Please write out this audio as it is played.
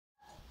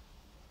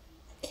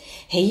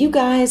Hey you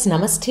guys,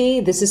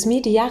 namaste, this is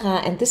me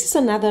Diara and this is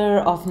another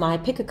of my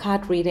pick a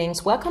card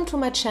readings. Welcome to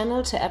my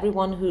channel to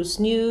everyone who's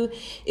new.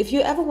 If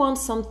you ever want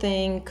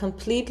something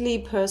completely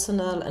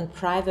personal and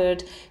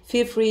private,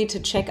 feel free to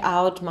check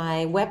out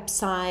my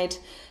website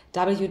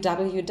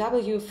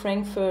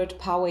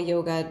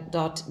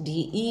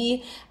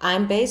www.frankfurtpoweryoga.de.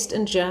 I'm based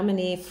in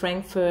Germany,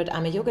 Frankfurt.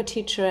 I'm a yoga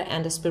teacher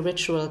and a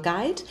spiritual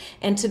guide.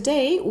 And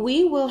today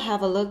we will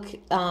have a look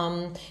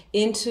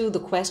into the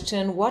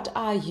question, what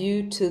are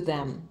you to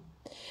them?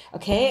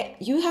 Okay,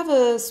 you have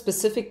a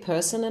specific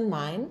person in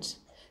mind.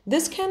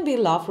 This can be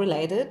love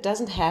related,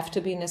 doesn't have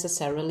to be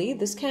necessarily.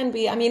 This can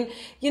be,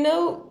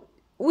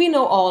 we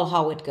know all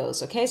how it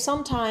goes, okay?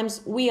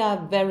 Sometimes we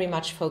are very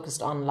much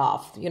focused on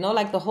love,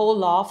 like the whole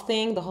love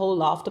thing, the whole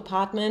love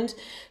department,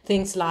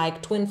 things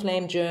like twin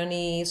flame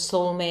journey,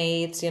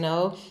 soulmates,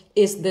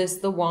 is this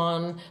the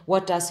one?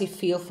 What does he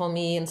feel for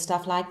me? And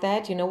stuff like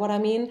that, you know what I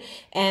mean?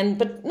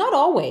 But not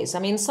always.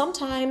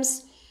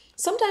 Sometimes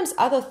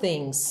other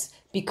things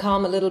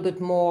become a little bit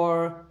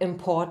more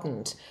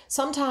important.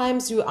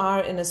 Sometimes you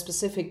are in a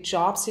specific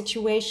job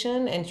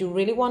situation and you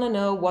really want to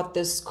know what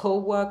this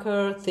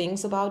coworker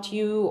thinks about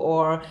you,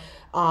 or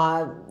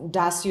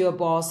does your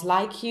boss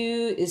like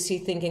you? Is he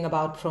thinking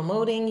about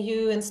promoting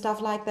you and stuff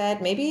like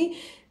that? Maybe,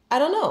 I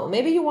don't know,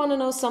 maybe you want to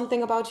know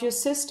something about your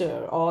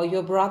sister or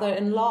your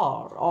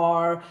brother-in-law,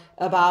 or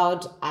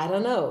about, I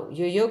don't know,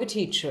 your yoga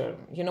teacher.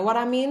 You know what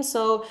I mean?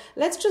 So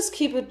let's just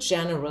keep it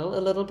general, a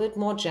little bit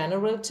more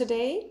general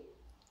today.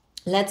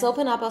 Let's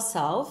open up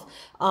ourselves,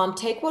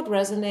 take what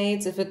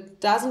resonates. If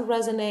it doesn't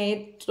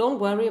resonate, don't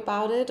worry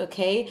about it,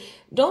 okay?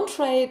 Don't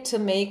try to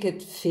make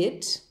it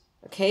fit,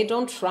 okay?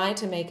 Don't try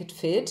to make it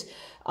fit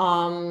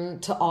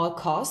to all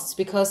costs,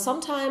 because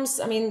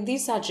sometimes,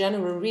 these are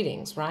general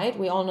readings, right?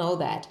 We all know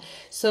that.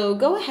 So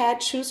go ahead,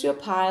 choose your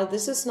pile.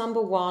 This is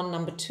number 1,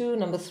 number 2,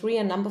 number 3,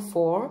 and number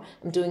 4.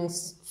 I'm doing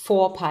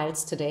 4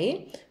 piles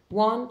today.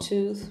 1,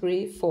 2,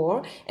 3,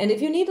 4. And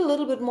if you need a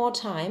little bit more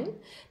time,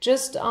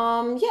 just,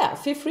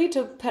 feel free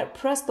to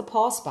press the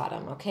pause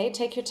button, okay?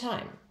 Take your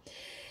time.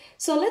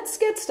 So let's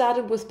get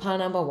started with pile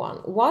number 1.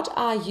 What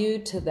are you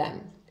to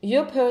them?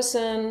 Your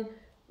person,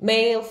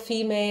 male,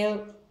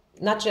 female,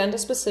 not gender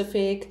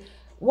specific.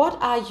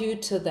 What are you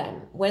to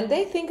them? When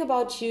they think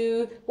about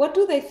you, what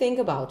do they think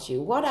about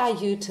you? What are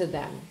you to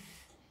them?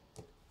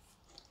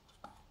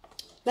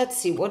 Let's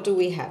see, what do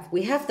we have?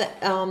 We have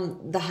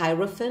the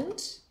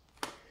Hierophant,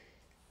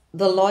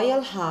 the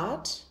Loyal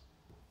Heart,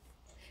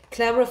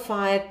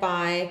 clarified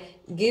by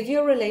give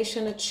your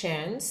relation a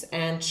chance,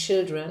 and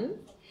Children.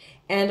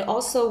 And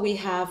also we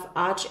have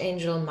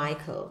Archangel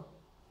Michael.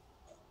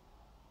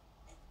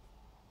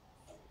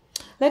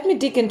 Let me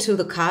dig into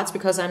the cards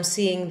because I'm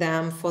seeing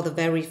them for the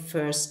very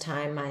first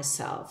time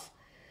myself.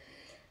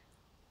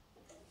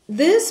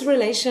 This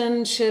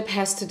relationship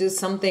has to do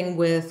something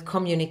with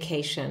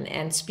communication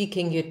and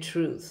speaking your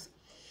truth.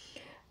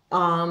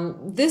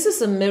 This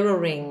is a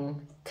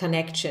mirroring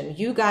connection.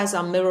 You guys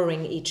are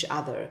mirroring each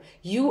other.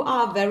 You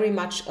are very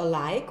much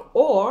alike,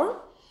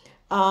 or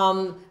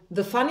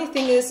the funny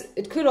thing is,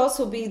 it could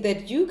also be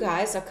that you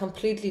guys are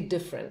completely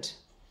different.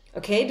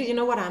 Okay, do you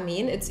know what I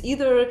mean? It's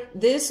either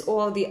this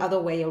or the other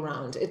way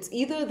around. It's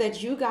either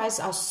that you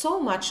guys are so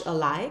much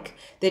alike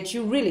that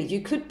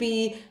you could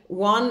be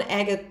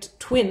one-egged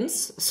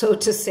twins, so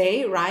to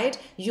say, right?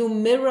 You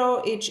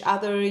mirror each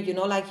other,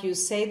 like you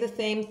say the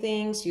same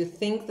things, you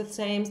think the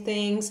same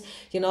things,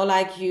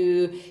 like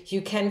you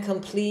can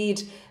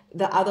complete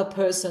the other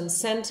person's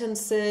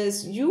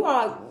sentences. You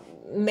are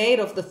made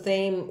of the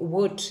same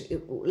wood,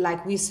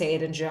 like we say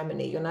it in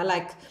Germany,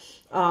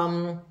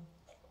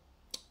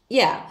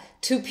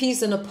 two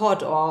peas in a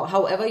pod, or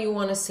however you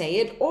want to say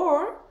it.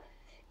 Or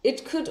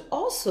it could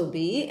also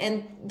be,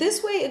 and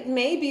this way it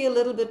may be a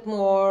little bit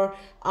more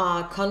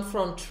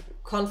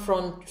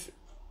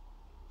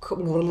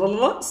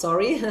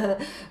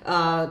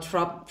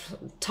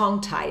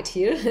tongue-tied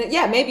here.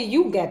 Yeah, maybe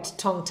you get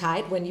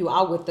tongue-tied when you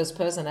are with this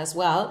person as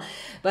well.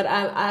 But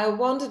I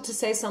wanted to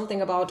say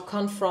something about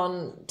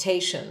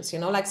confrontations,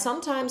 like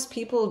sometimes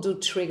people do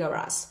trigger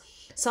us.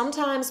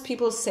 Sometimes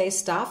people say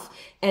stuff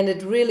and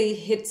it really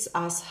hits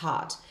us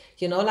hard.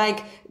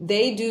 Like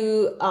they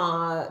do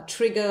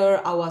trigger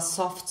our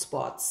soft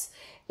spots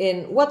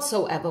in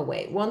whatsoever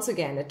way. Once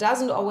again, it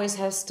doesn't always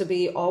has to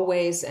be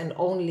always and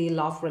only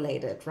love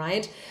related,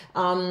 right?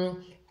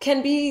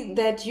 Can be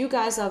that you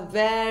guys are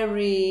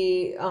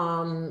very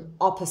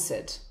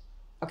opposite,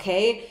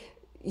 okay?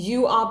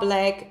 You are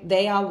black,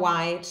 they are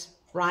white,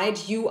 right?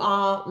 You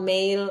are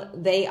male,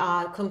 they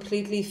are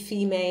completely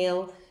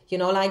female.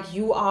 Like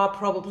you are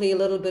probably a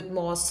little bit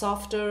more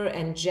softer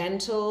and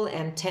gentle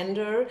and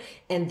tender,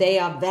 and they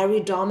are very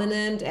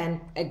dominant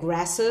and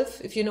aggressive,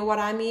 if you know what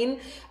I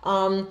mean.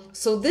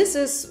 So this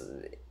is,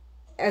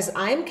 as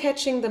I'm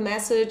catching the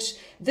message,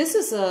 this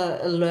is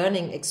a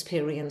learning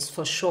experience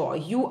for sure.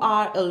 You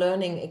are a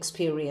learning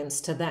experience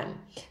to them.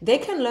 They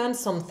can learn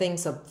some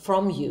things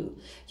from you,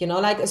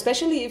 like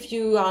especially if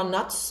you are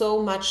not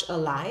so much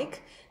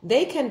alike.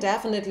 they can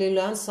definitely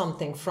learn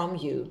something from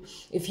you.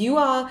 If you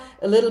are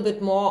a little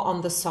bit more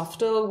on the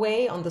softer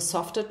way, on the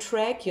softer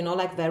track, you know,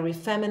 like very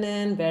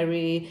feminine,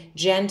 very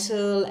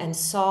gentle and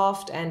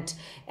soft and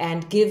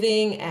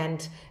giving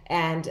and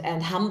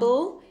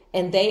humble,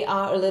 and they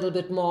are a little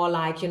bit more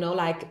like, you know,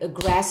 like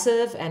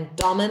aggressive and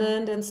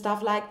dominant and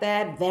stuff like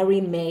that,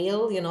 very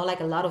male, you know, like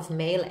a lot of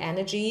male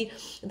energy,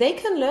 they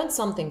can learn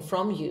something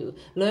from you,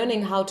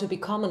 learning how to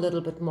become a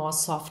little bit more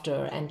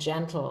softer and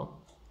gentle.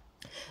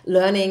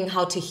 Learning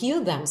how to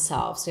heal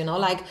themselves, you know,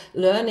 like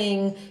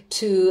learning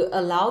to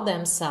allow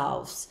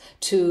themselves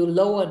to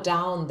lower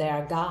down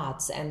their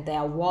guards and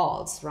their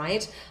walls,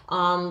 right?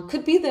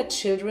 Could be that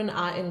children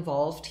are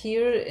involved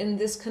here in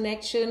this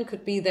connection.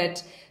 Could be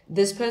that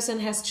this person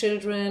has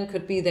children.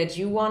 Could be that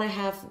you want to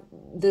have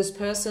this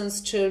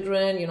person's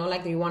children, you know,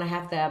 like you want to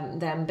have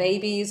them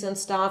babies and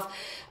stuff.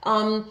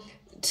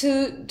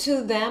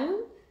 To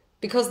them,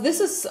 because this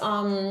is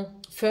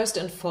first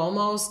and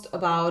foremost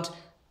about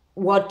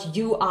what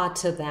you are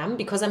to them,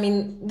 because I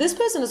mean, this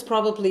person is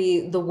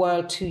probably the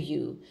world to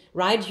you,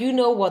 right? You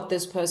know what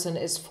this person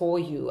is for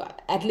you.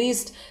 At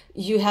least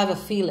you have a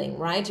feeling,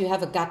 right? You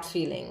have a gut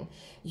feeling.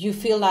 You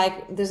feel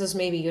like this is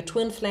maybe your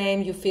twin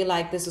flame. You feel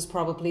like this is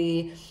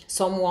probably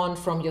someone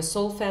from your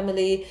soul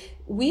family.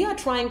 We are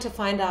trying to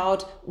find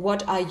out,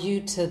 what are you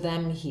to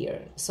them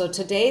here? So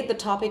today the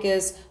topic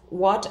is,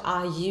 what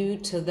are you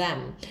to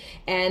them?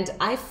 And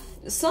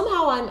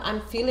somehow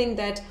I'm feeling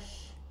that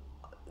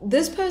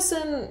this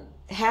person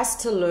has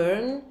to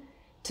learn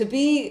to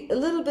be a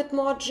little bit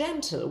more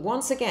gentle.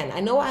 Once again, I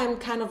know I'm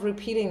kind of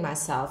repeating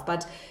myself,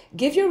 but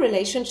give your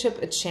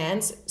relationship a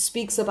chance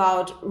speaks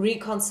about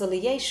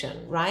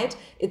reconciliation, right?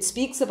 It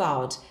speaks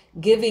about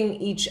giving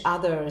each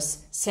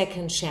other's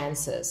second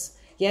chances.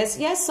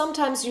 Yes,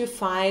 sometimes you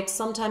fight,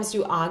 sometimes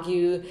you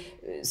argue,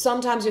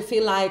 sometimes you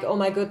feel like, oh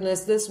my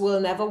goodness, this will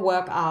never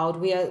work out.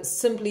 We are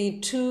simply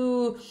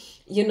too,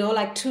 you know,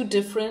 like too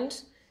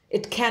different.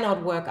 It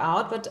cannot work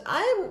out, but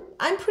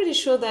I'm pretty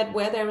sure that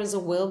where there is a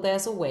will,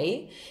 there's a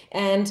way.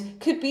 And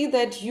could be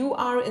that you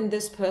are in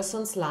this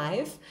person's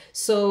life.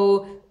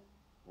 So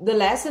the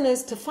lesson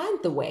is to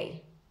find the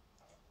way,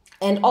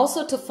 and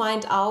also to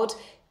find out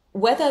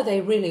whether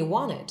they really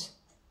want it.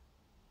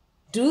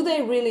 Do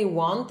they really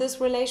want this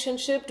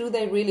relationship? Do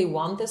they really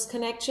want this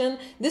connection?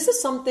 This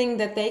is something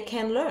that they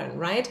can learn,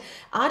 right?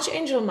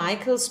 Archangel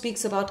Michael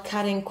speaks about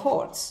cutting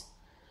cords.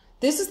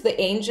 This is the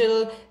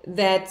angel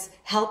that's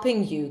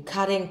helping you,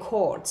 cutting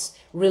cords,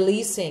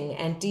 releasing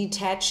and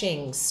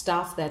detaching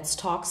stuff that's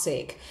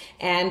toxic.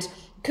 And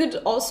could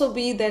also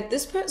be that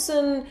this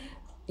person,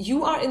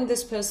 you are in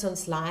this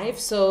person's life,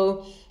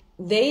 so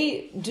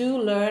they do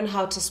learn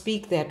how to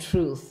speak their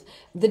truth.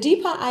 The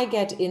deeper I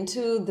get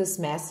into this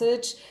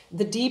message,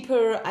 the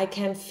deeper I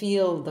can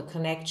feel the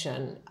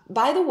connection.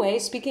 By the way,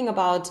 speaking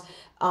about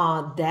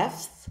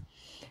depth,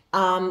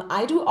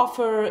 I do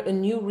offer a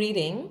new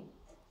reading.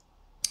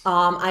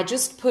 I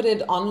just put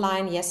it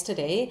online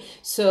yesterday.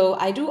 So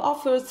I do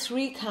offer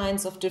 3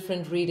 kinds of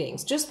different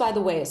readings. Just by the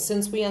way,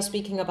 since we are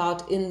speaking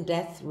about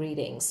in-depth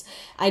readings,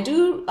 I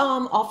do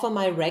offer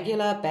my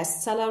regular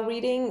bestseller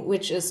reading,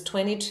 which is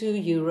 22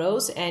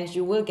 euros, and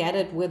you will get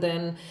it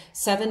within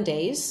 7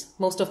 days.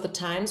 Most of the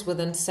times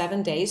within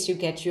 7 days, you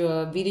get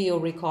your video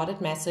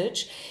recorded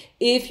message.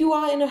 If you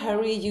are in a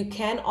hurry, you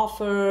can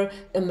offer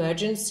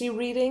emergency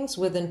readings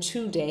within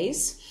 2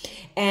 days.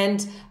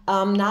 And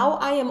now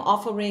I am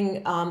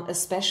offering a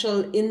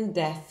special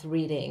in-depth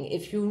reading.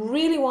 If you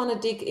really want to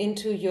dig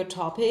into your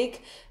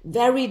topic,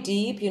 very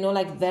deep, you know,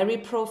 like very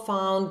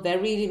profound,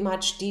 very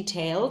much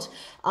detailed,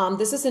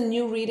 this is a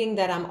new reading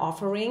that I'm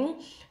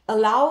offering.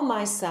 Allow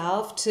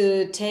myself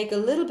to take a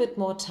little bit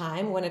more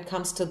time when it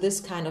comes to this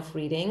kind of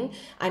reading.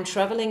 I'm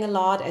traveling a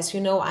lot. As you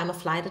know, I'm a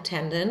flight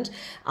attendant.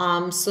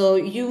 So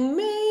you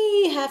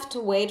may have to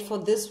wait for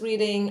this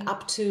reading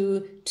up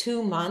to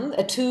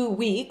 2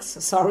 weeks.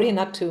 Sorry,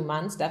 not 2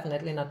 months.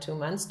 Definitely not 2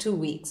 months, 2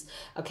 weeks.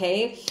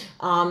 Okay.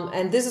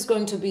 And this is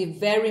going to be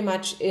very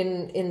much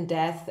in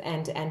depth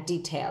and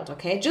detailed.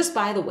 Okay. Just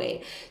by the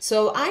way.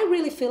 So I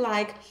really feel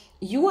like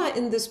you are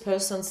in this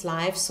person's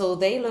life, so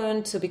they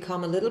learn to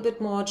become a little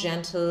bit more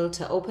gentle,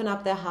 to open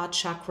up their heart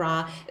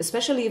chakra,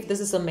 especially if this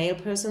is a male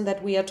person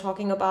that we are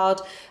talking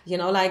about. You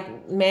know,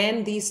 like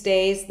men these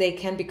days, they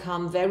can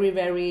become very,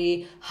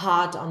 very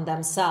hard on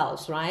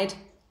themselves, right?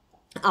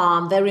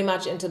 Very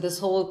much into this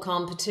whole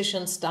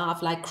competition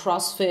stuff like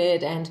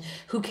CrossFit and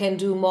who can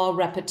do more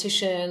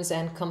repetitions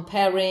and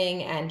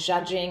comparing and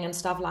judging and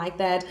stuff like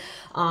that.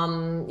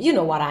 You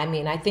know what I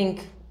mean. I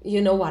think you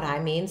know what I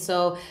mean.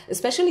 So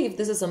especially if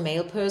this is a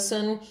male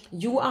person,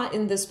 you are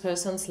in this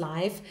person's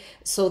life,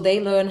 so they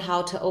learn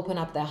how to open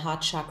up their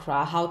heart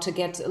chakra, how to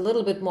get a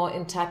little bit more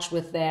in touch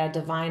with their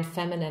divine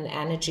feminine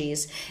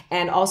energies,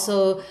 and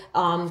also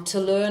to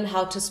learn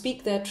how to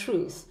speak their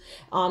truth.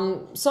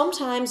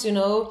 Sometimes, you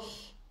know,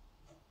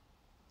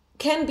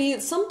 can be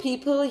some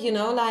people, you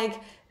know, like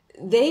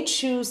they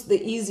choose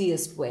the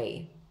easiest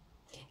way.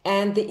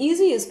 And the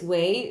easiest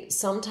way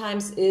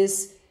sometimes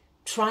is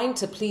trying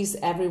to please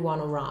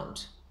everyone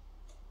around.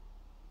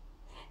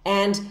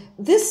 And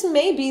this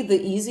may be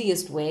the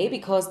easiest way,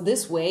 because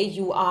this way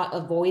you are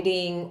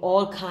avoiding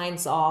all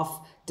kinds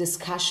of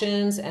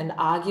discussions and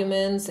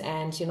arguments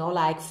and, you know,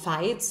 like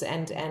fights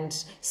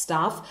and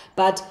stuff.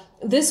 But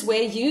this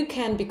way you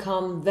can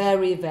become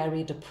very,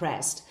 very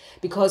depressed,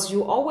 because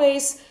you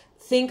always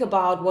think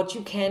about what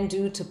you can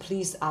do to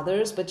please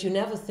others, but you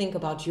never think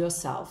about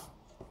yourself.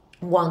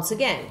 Once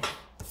again,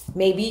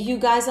 maybe you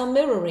guys are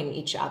mirroring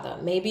each other.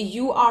 Maybe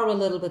you are a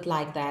little bit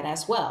like that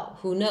as well.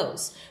 Who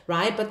knows,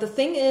 right? But the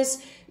thing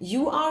is,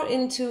 you are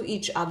into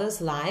each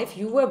other's life.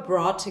 You were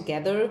brought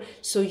together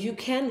so you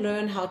can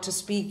learn how to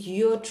speak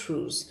your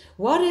truths.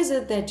 What is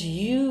it that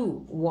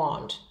you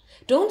want?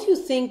 Don't you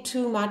think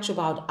too much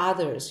about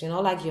others, you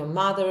know, like your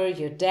mother,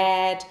 your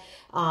dad,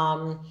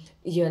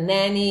 your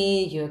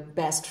nanny, your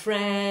best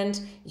friend,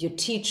 your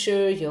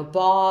teacher, your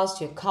boss,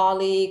 your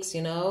colleagues,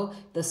 you know,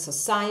 the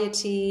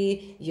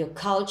society, your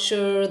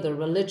culture, the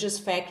religious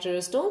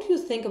factors. Don't you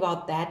think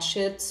about that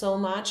shit so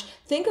much?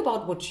 Think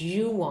about what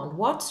you want.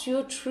 What's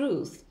your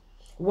truth?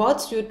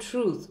 What's your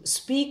truth?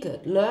 Speak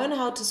it. Learn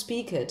how to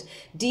speak it.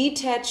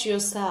 Detach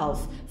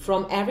yourself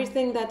from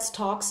everything that's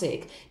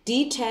toxic.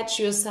 Detach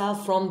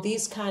yourself from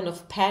these kind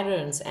of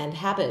patterns and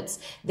habits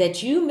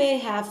that you may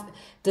have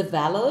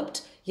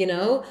developed, you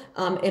know,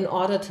 in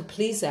order to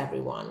please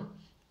everyone.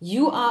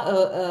 You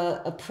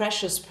are a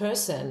precious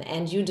person,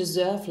 and you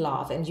deserve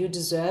love, and you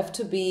deserve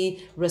to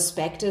be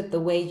respected the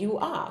way you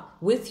are,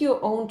 with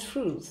your own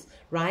truth,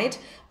 right?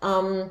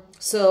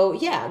 So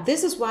yeah,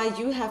 this is why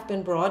you have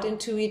been brought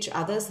into each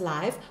other's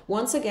life.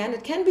 Once again,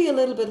 it can be a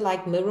little bit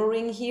like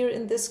mirroring here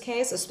in this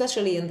case,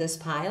 especially in this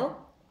pile.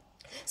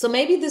 So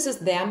maybe this is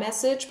their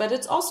message, but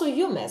it's also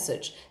your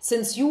message.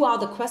 Since you are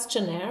the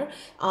questionnaire,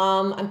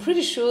 I'm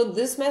pretty sure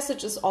this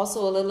message is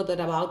also a little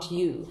bit about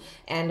you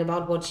and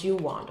about what you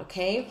want,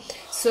 okay?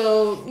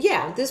 So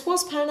yeah, this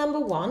was pile number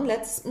 1.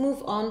 Let's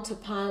move on to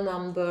pile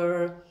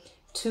number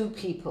 2,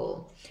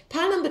 people.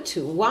 Pile number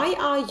 2, why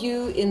are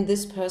you in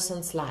this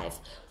person's life?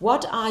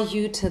 What are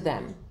you to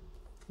them?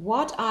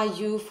 What are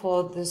you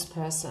for this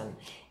person?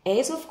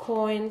 Ace of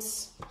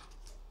Coins,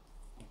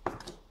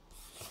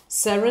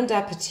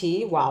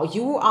 serendipity. Wow,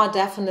 you are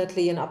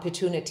definitely an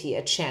opportunity,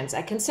 a chance.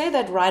 I can say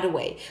that right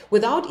away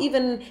without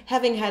even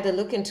having had a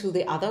look into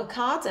the other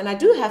cards. And I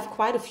do have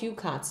quite a few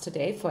cards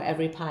today for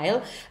every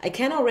pile. I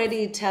can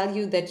already tell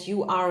you that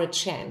you are a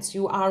chance.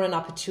 You are an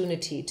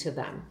opportunity to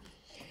them.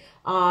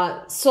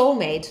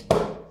 Soulmate.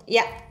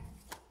 Yeah.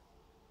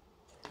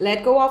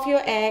 Let go of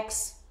your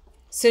ex.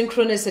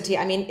 Synchronicity.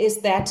 I mean,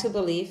 is that to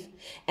believe?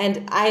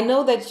 And I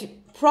know that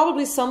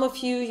probably some of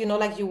you, you know,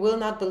 like you will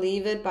not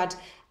believe it, but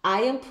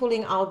I am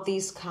pulling out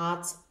these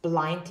cards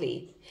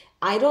blindly.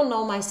 I don't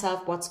know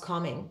myself what's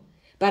coming.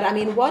 But I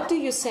mean, what do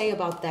you say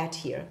about that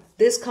here?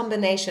 This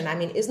combination, I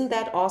mean, isn't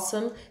that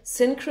awesome?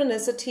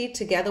 Synchronicity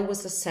together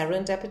with the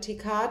serendipity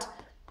card.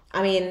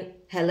 I mean,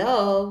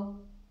 hello.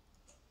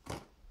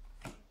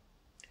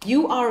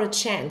 You are a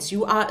chance.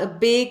 You are a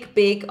big,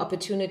 big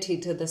opportunity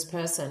to this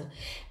person.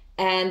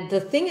 And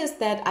the thing is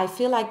that I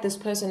feel like this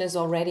person is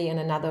already in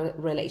another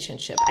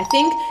relationship. I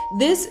think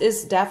this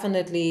is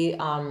definitely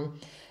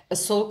a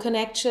soul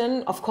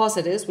connection. Of course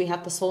it is. We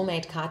have the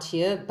soulmate card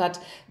here.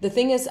 But the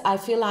thing is, I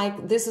feel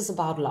like this is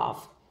about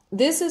love.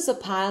 This is a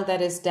pile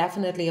that is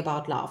definitely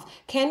about love.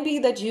 Can be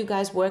that you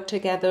guys work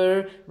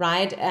together,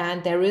 right?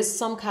 And there is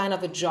some kind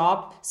of a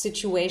job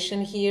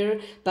situation here,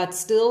 but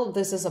still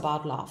this is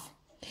about love.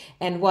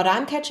 And what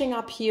I'm catching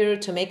up here,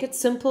 to make it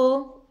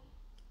simple,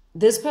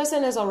 this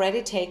person is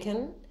already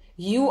taken.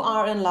 You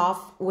are in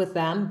love with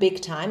them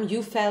big time.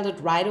 You felt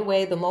it right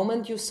away. The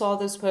moment you saw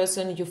this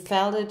person, you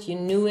felt it, you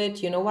knew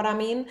it. You know what I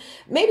mean?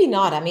 Maybe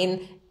not. I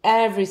mean,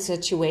 every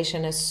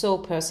situation is so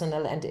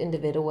personal and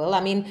individual. I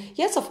mean,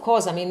 yes, of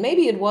course. I mean,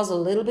 maybe it was a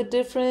little bit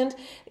different.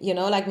 You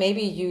know, like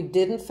maybe you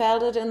didn't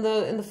felt it in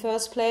the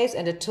first place,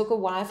 and it took a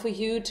while for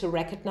you to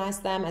recognize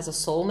them as a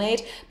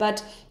soulmate.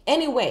 But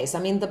anyways,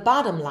 I mean, the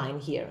bottom line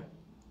here,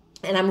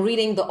 and I'm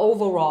reading the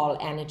overall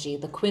energy,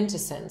 the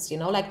quintessence, you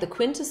know, like the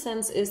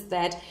quintessence is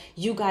that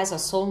you guys are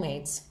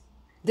soulmates.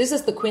 This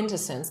is the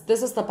quintessence.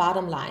 This is the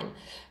bottom line.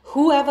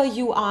 Whoever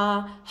you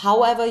are,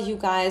 however you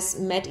guys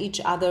met each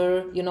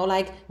other, you know,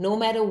 like no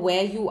matter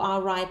where you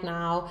are right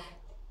now,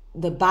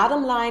 the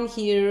bottom line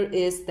here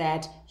is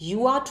that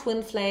you are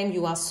twin flame,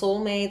 you are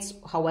soulmates,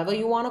 however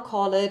you want to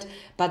call it.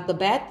 But the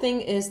bad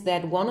thing is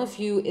that one of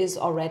you is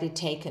already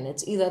taken.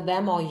 It's either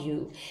them or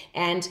you.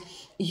 And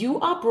you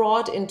are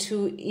brought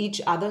into each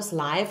other's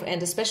life,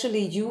 and especially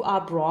you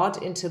are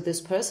brought into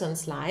this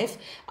person's life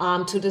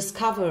to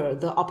discover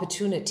the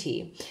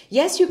opportunity.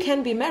 Yes, you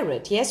can be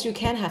married. Yes, you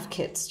can have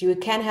kids. You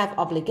can have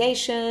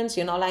obligations,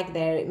 you know, like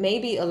there may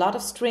be a lot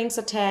of strings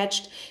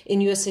attached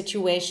in your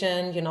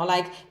situation. You know,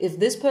 like if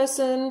this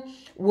person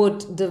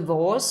would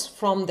divorce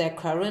from their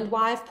current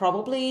wife,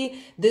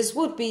 probably this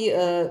would be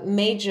a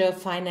major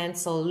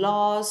financial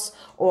loss,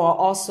 or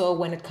also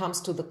when it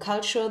comes to the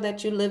culture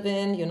that you live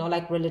in, you know,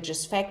 like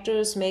religious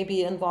factors may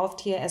be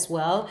involved here as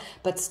well.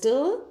 But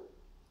still,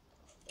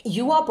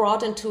 You are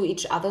brought into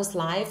each other's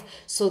life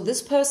so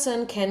this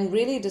person can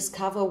really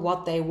discover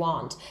what they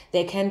want.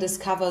 They can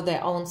discover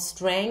their own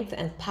strength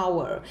and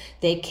power.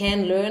 They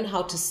can learn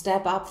how to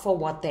step up for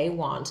what they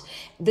want.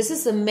 This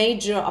is a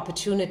major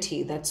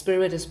opportunity that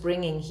Spirit is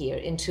bringing here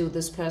into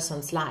this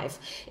person's life.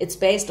 It's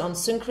based on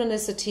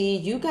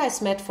synchronicity. You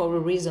guys met for a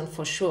reason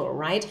for sure,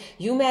 right?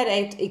 You met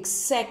at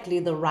exactly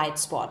the right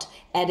spot,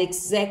 at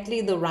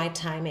exactly the right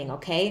timing,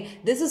 okay?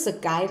 This is a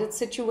guided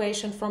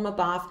situation from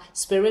above.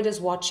 Spirit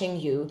is watching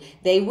you.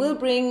 They will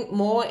bring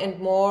more and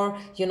more,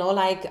 you know,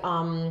 like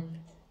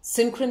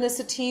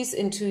synchronicities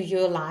into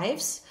your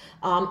lives,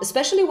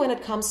 especially when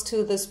it comes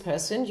to this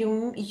person.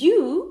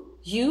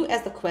 You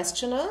as the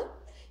questioner,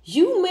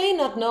 you may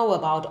not know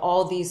about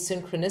all these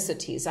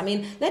synchronicities. I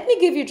mean, let me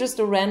give you just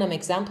a random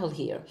example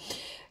here.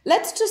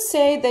 Let's just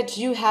say that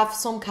you have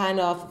some kind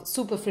of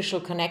superficial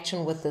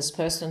connection with this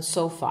person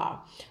so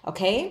far,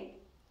 okay?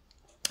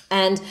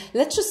 And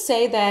let's just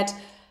say that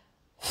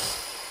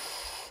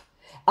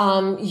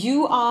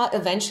you are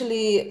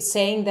eventually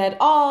saying that,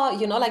 oh,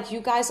 you know, like you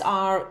guys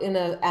are in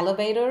an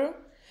elevator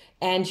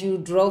and you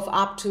drove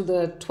up to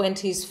the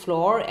 20th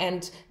floor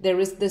and there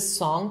is this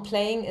song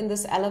playing in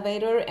this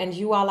elevator and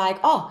you are like,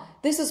 oh,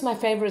 this is my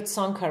favorite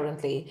song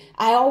currently.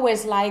 I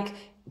always like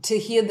to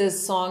hear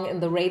this song in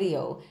the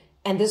radio.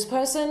 And this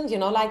person, you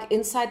know, like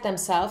inside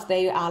themselves,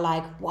 they are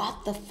like,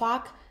 what the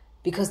fuck?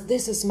 Because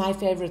this is my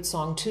favorite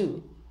song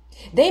too.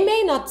 They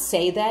may not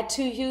say that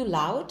to you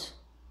loud,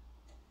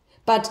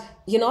 but,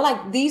 you know,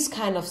 like these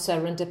kind of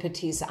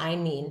serendipities, I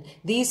mean,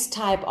 these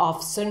type of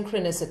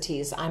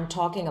synchronicities I'm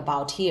talking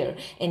about here.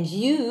 And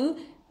you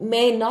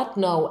may not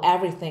know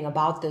everything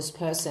about this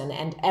person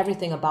and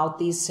everything about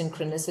these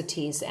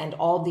synchronicities and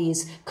all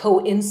these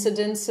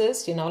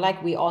coincidences, you know,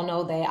 like we all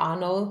know there are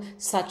no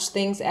such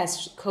things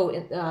as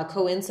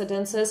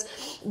coincidences.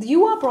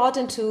 You are brought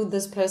into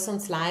this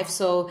person's life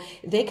so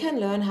they can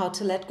learn how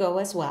to let go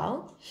as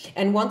well.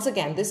 And once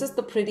again, this is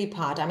the pretty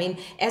part. I mean,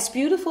 as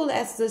beautiful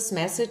as this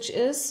message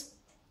is,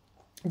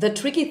 the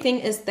tricky thing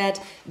is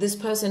that this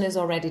person is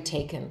already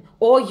taken,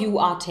 or you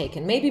are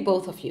taken, maybe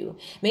both of you.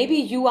 Maybe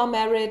you are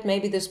married,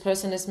 maybe this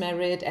person is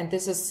married, and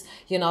this is,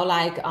 you know,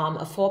 like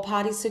a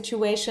four-party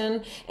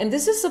situation. And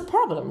this is a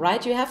problem,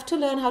 right? You have to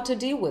learn how to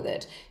deal with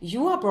it.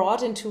 You are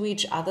brought into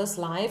each other's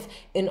life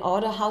in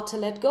order how to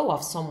let go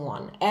of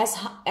someone, as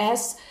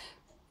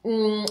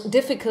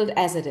difficult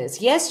as it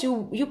is. Yes,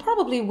 you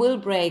probably will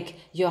break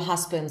your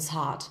husband's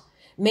heart.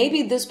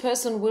 Maybe this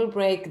person will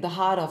break the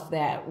heart of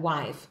their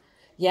wife.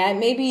 Yeah,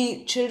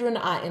 maybe children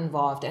are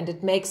involved and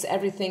it makes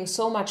everything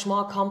so much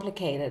more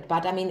complicated.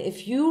 But I mean,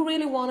 if you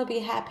really want to be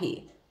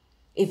happy,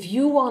 if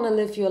you want to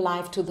live your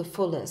life to the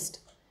fullest,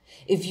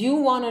 if you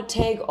want to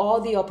take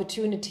all the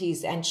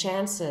opportunities and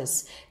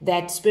chances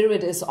that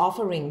Spirit is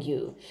offering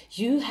you,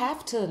 you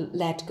have to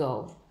let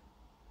go.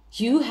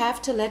 You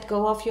have to let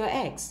go of your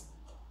ex.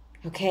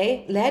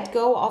 Okay? Let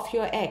go of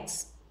your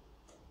ex.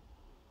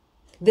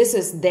 This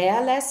is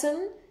their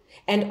lesson.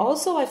 And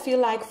also, I feel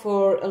like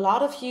for a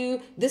lot of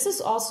you, this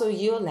is also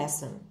your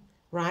lesson,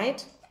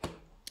 right?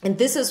 And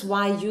this is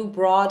why you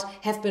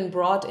have been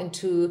brought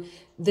into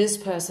this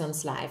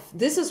person's life.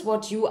 This is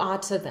what you are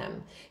to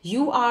them.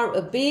 You are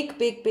a big,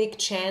 big, big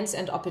chance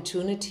and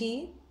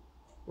opportunity,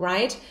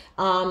 right?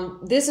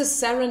 This is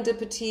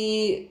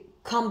serendipity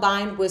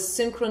combined with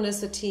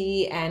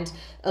synchronicity and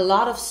a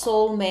lot of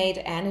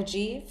soulmate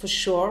energy, for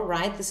sure,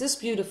 right? This is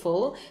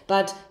beautiful.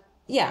 But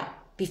yeah,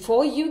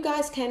 before you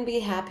guys can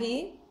be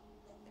happy,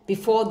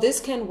 before this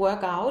can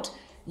work out,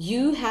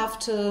 you have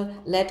to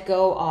let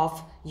go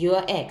of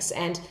your ex.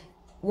 And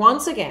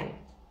once again,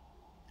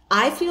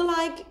 I feel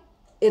like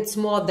it's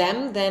more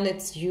them than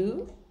it's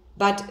you.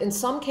 But in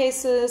some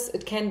cases,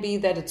 it can be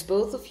that it's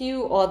both of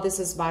you, or this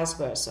is vice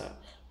versa,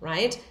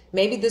 right?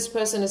 Maybe this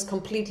person is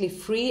completely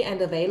free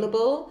and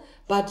available,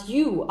 but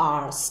you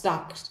are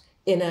stuck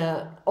in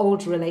an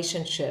old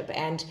relationship.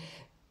 And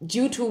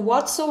due to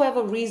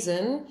whatsoever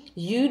reason,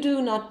 you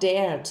do not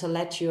dare to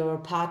let your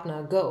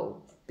partner go,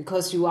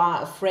 because you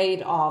are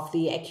afraid of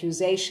the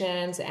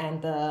accusations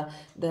and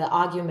the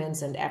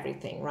arguments and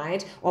everything,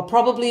 right? Or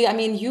probably, I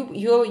mean,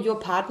 your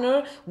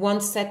partner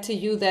once said to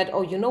you that,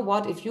 oh, you know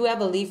what, if you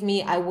ever leave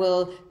me, I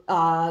will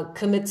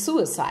commit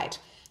suicide.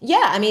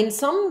 Yeah, I mean,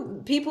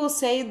 some people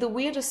say the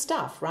weirdest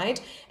stuff,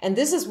 right? And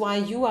this is why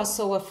you are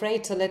so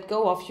afraid to let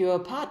go of your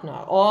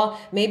partner. Or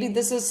maybe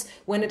this is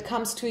when it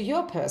comes to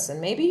your person.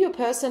 Maybe your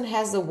person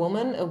has a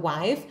woman, a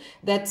wife,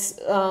 that's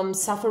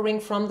suffering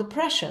from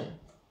depression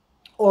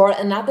or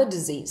another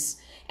disease.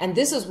 And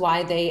this is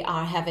why they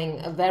are having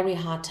a very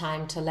hard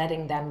time to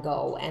letting them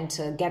go and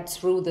to get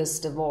through this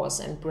divorce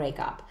and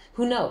breakup.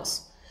 Who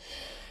knows?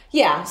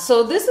 Yeah,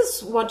 so this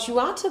is what you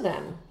are to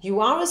them.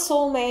 You are a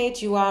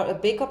soulmate, you are a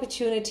big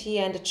opportunity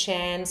and a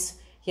chance,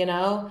 you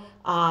know.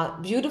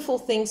 Beautiful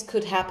things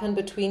could happen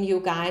between you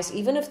guys,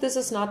 even if this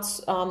is not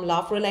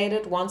love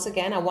related. Once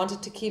again, I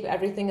wanted to keep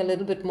everything a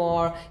little bit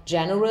more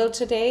general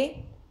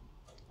today.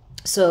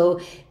 So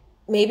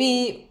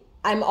maybe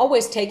I'm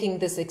always taking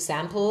this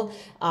example.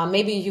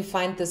 Maybe you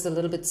find this a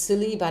little bit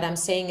silly, but I'm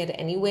saying it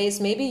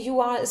anyways. Maybe you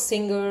are a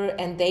singer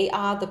and they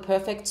are the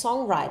perfect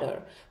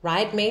songwriter,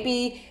 right?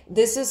 Maybe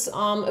this is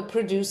a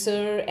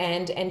producer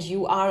and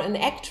you are an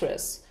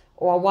actress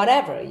or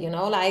whatever, you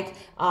know, like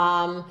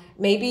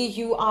maybe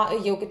you are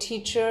a yoga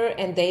teacher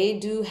and they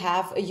do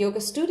have a yoga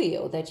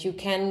studio that you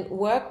can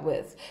work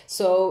with.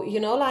 So,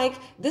 you know, like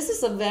this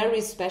is a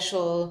very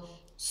special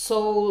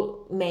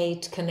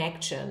soul-mate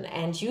connection,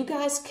 and you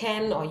guys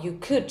can, or you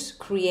could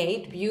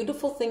create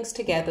beautiful things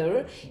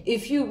together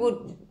if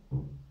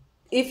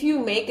you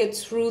make it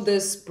through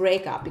this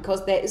breakup,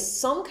 because there is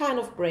some kind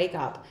of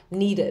breakup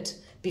needed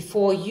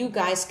before you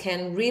guys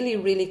can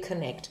really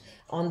connect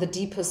on the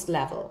deepest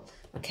level.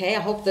 Okay,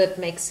 I hope that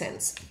makes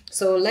sense.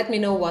 So let me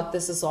know what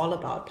this is all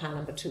about, pile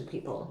number 2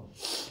 people.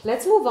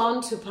 Let's move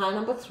on to pile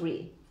number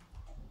 3.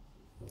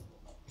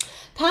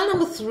 Pile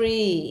number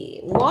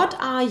 3, what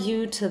are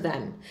you to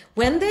them?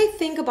 When they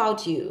think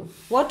about you,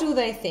 what do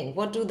they think?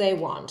 What do they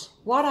want?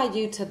 What are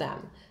you to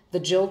them? The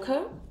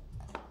Joker,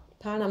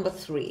 pile number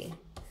 3.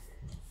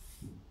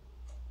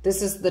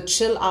 This is the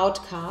chill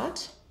out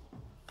card.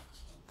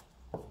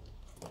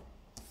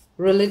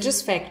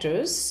 Religious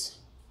factors,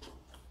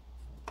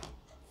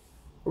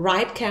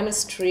 right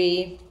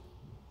chemistry,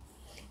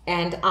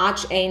 and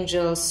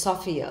Archangel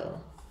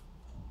Sophiel.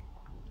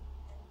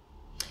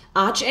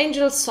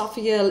 Archangel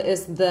Sophiel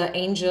is the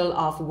angel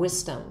of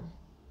wisdom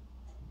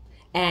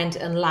and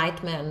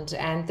enlightenment,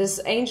 and this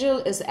angel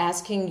is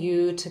asking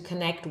you to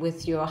connect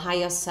with your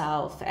higher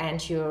self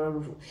and your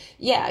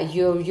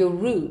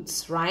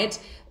roots, right?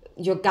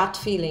 Your gut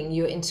feeling,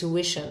 your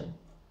intuition.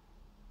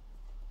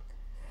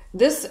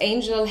 This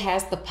angel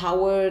has the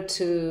power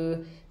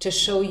to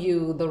show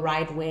you the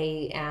right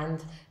way,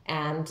 and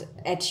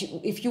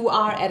if you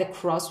are at a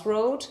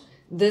crossroad,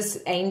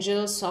 this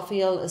angel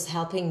Sophiel is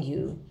helping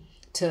you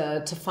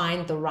to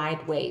find the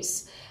right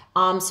ways.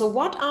 So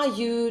what are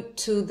you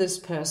to this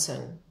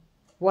person?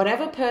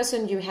 Whatever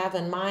person you have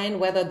in mind,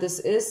 whether this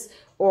is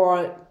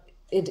or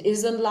it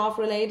isn't love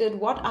related,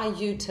 what are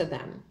you to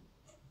them?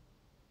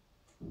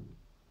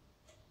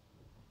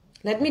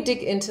 Let me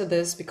dig into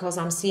this because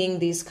I'm seeing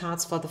these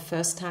cards for the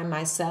first time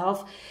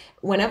myself.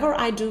 Whenever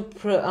I do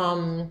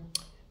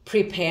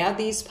prepare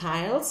these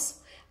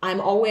piles,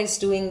 I'm always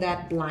doing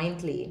that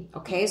blindly.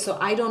 Okay, so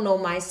I don't know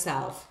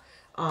myself.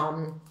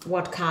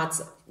 What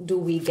cards do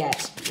we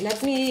get?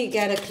 Let me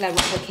get a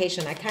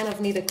clarification. I kind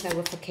of need a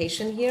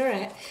clarification here.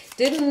 I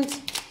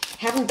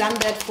haven't done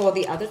that for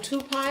the other 2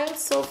 piles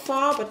so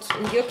far, but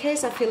in your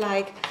case, I feel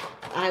like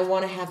I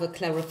want to have a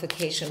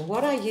clarification.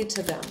 What are you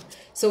to them?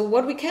 So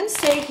what we can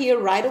say here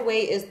right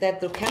away is that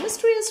the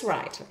chemistry is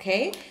right,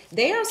 okay?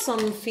 There are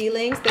some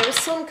feelings, there is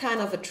some kind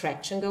of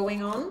attraction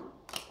going on,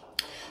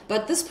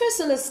 but this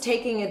person is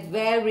taking it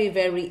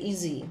very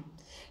easy.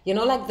 You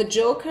know, like the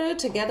Joker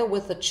together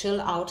with the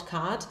chill out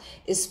card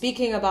is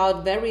speaking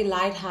about very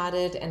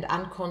lighthearted and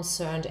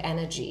unconcerned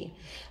energy.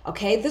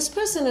 Okay, this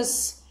person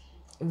is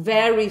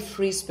very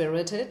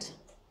free-spirited.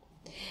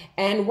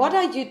 And what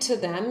are you to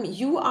them?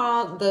 You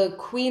are the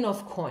Queen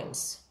of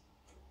Coins.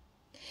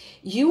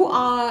 You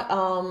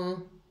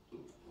are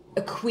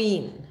a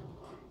queen.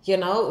 You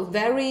know,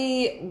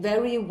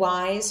 very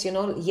wise. You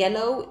know,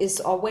 yellow is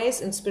always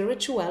in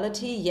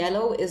spirituality.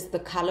 Yellow is the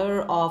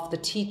color of the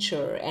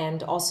teacher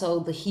and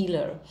also the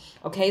healer.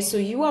 Okay, so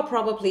you are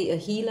probably a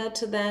healer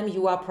to them.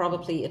 You are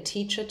probably a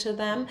teacher to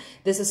them.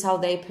 This is how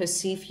they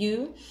perceive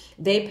you.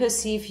 They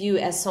perceive you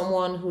as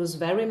someone who's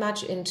very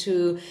much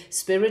into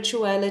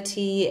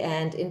spirituality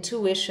and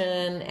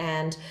intuition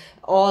and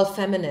all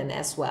feminine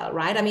as well,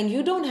 right? I mean,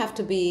 you don't have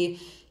to be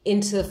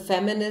into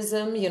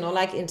feminism, you know,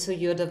 like into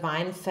your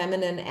divine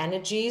feminine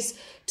energies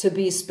to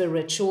be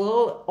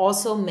spiritual.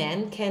 Also,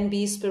 men can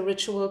be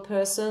spiritual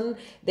person.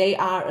 They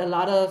are a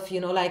lot of, you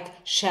know, like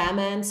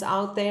shamans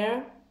out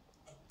there.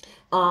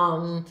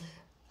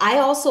 I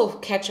also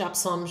catch up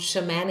some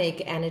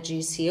shamanic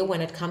energies here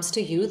when it comes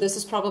to you. This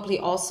is probably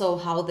also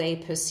how they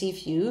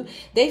perceive you.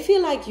 They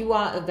feel like you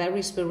are a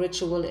very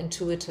spiritual,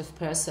 intuitive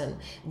person,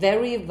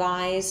 very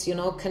wise, you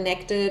know,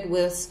 connected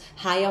with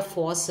higher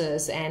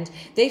forces, and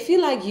they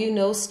feel like you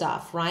know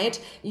stuff, right?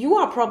 You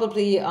are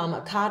probably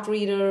a card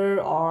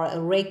reader or a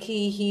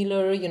Reiki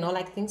healer, you know,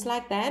 like things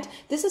like that.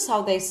 This is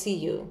how they see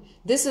you.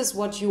 This is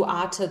what you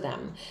are to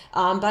them.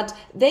 But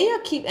they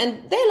are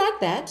and they like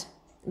that.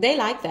 They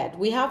like that.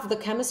 We have the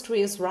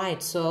chemistry is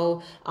right.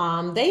 So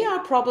they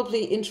are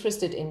probably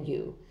interested in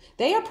you.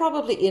 They are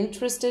probably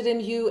interested in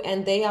you,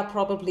 and they are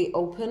probably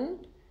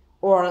open,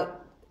 or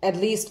at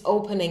least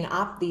opening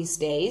up these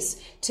days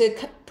to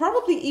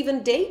probably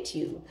even date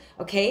you.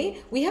 Okay,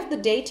 we have the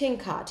dating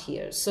card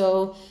here.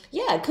 So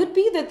yeah, it could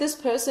be that this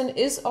person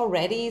is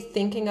already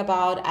thinking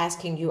about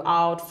asking you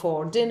out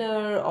for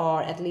dinner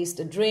or at least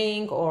a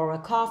drink or a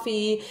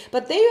coffee,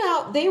 but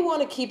they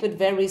want to keep it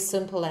very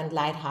simple and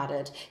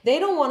lighthearted. They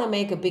don't want to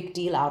make a big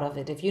deal out of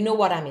it, if you know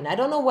what I mean. I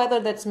don't know whether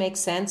that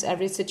makes sense.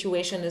 Every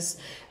situation is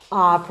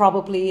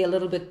probably a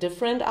little bit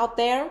different out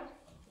there.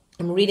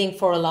 I'm reading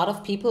for a lot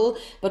of people,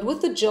 but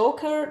with the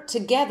Joker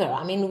together,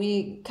 I mean,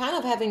 we kind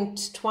of having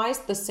twice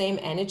the same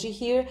energy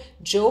here,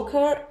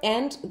 Joker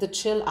and the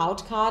chill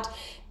out card.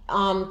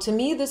 To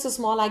me, this is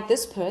more like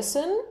this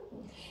person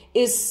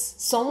is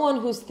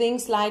someone who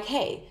thinks like,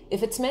 hey,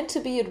 if it's meant to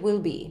be, it will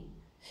be.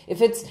 If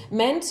it's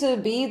meant to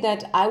be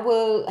that I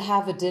will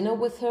have a dinner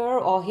with her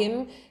or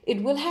him,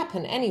 it will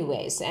happen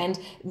anyways. And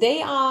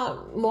they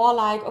are more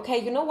like, okay,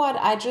 you know what?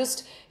 I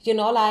just,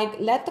 like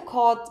let the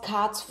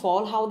cards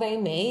fall how they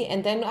may,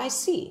 and then I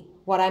see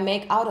what I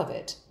make out of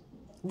it.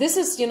 This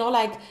is,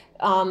 like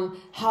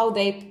how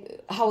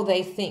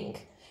they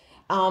think.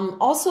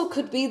 Also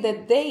could be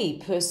that they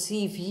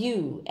perceive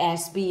you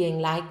as being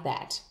like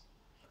that.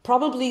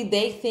 Probably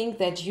they think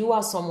that you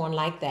are someone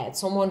like that,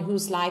 someone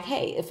who's like,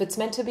 hey, if it's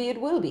meant to be,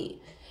 it will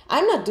be.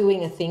 I'm not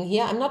doing a thing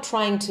here. I'm not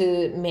trying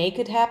to make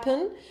it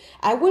happen.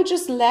 I will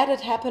just let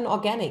it happen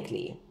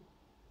organically.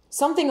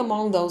 Something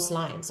along those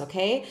lines,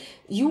 okay?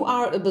 You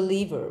are a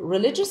believer.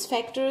 Religious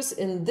factors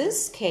in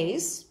this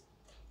case,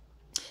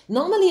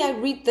 normally I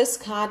read this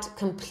card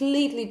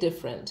completely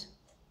different.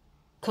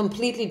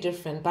 Completely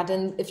different. But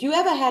if you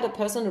ever had a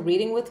personal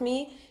reading with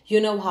me, you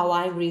know how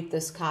I read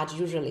this card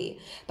usually.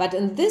 But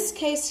in this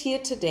case here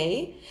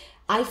today,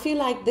 I feel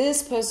like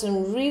this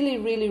person really,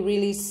 really,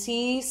 really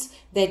sees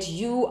that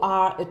you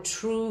are a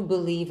true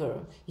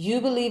believer.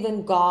 You believe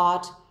in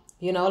God,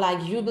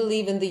 like you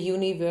believe in the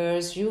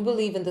universe, you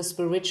believe in the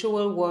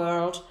spiritual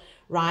world,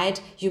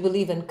 right? You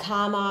believe in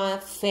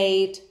karma,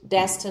 fate,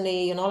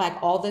 destiny,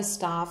 like all this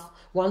stuff.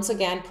 Once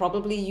again,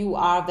 probably you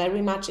are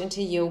very much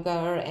into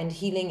yoga and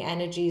healing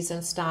energies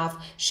and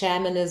stuff,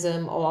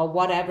 shamanism or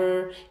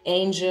whatever,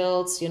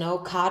 angels,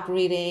 card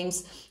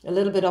readings, a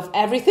little bit of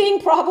everything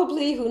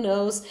probably, who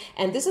knows?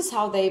 And this is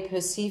how they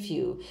perceive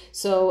you.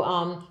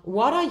 So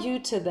what are you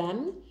to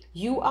them?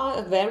 You are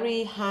a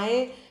very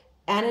high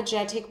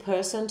energetic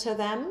person to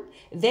them.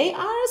 They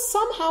are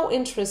somehow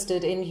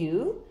interested in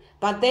you,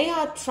 but they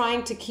are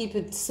trying to keep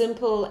it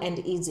simple and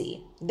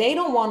easy. They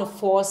don't want to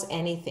force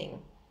anything.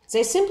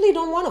 They simply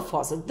don't want to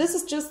force it. This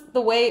is just the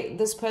way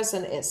this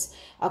person is.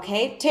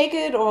 Okay, take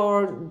it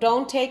or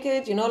don't take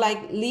it,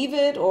 like leave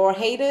it or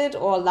hate it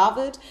or love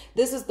it.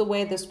 This is the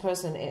way this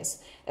person is.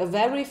 A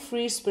very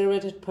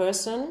free-spirited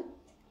person.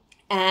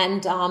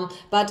 And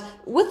but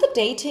with the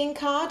dating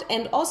card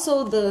and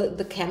also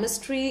the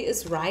chemistry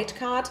is right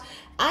card,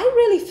 I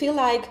really feel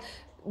like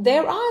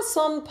there are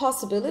some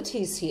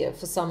possibilities here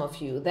for some of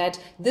you that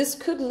this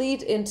could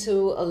lead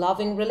into a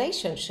loving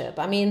relationship.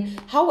 I mean,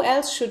 how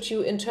else should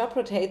you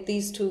interpret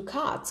these two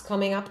cards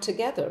coming up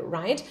together,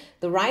 right?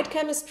 The right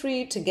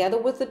chemistry together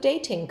with the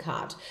dating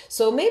card.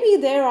 So maybe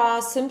they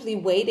are simply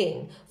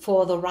waiting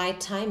for the right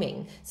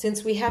timing.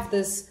 Since we have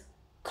this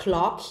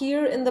clock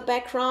here in the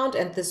background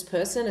and this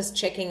person is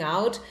checking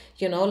out,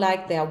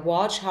 like their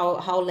watch,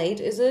 how late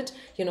is it?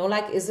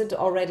 Like, is it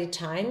already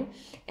time?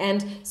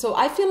 And so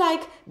I feel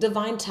like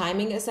divine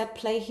timing is at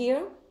play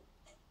here.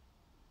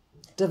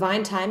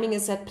 Divine timing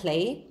is at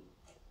play.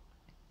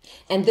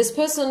 And this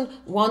person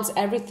wants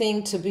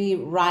everything to be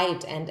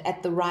right and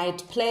at the right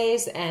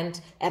place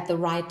and at the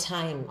right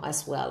time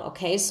as well.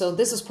 Okay, so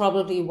this is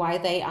probably why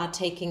they are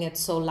taking it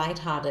so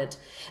lighthearted.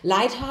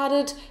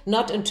 Lighthearted,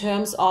 not in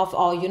terms of,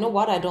 oh, you know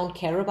what, I don't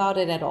care about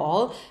it at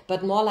all,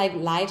 but more like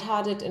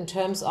lighthearted in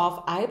terms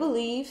of,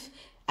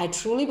 I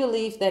truly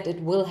believe that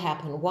it will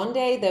happen. One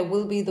day there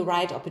will be the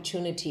right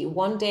opportunity.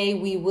 One day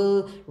we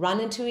will run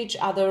into each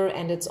other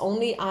and it's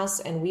only us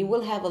and we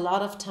will have a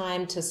lot of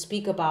time to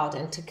speak about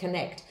and to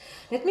connect.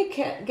 Let me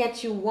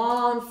get you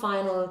one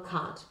final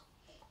card.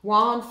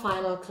 One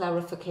final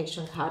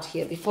clarification card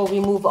here before we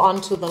move on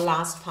to the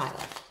last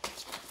pile.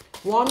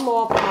 One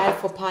more pile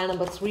for pile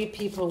number 3,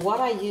 people. What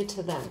are you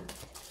to them?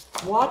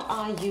 What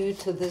are you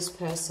to this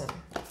person?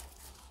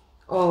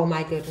 Oh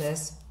my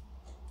goodness.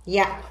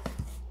 Yeah.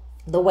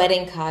 The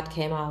wedding card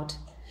came out.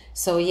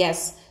 So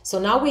yes, so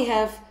now we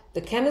have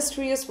the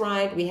chemistry is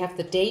right, we have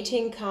the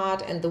dating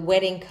card and the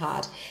wedding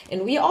card.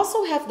 And we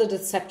also have the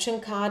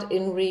deception card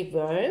in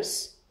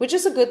reverse, which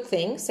is a good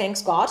thing,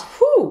 thanks God.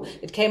 Whew,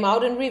 it came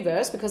out in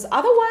reverse because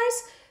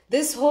otherwise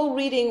this whole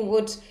reading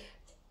would,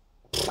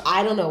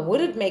 I don't know,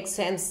 would it make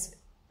sense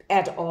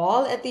at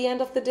all at the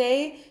end of the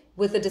day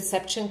with the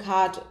deception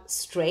card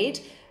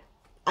straight?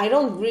 I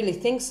don't really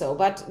think so,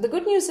 but the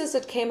good news is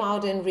it came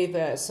out in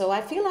reverse. So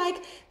I feel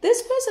like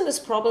this person is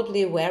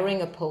probably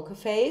wearing a poker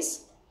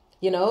face.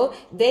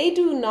 They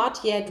do not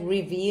yet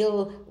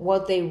reveal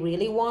what they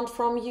really want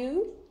from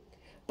you,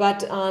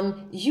 but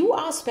you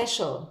are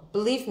special.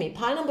 Believe me,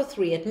 pile number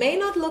 3, it may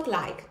not look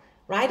like,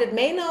 right? It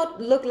may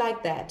not look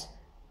like that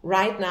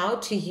right now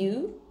to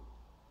you,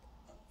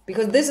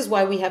 because this is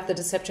why we have the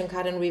deception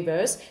card in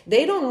reverse.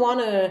 They don't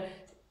want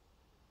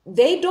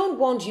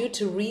you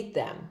to read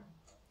them.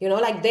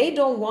 Like they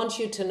don't want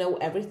you to know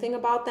everything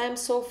about them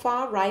so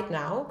far, right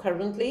now,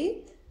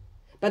 currently.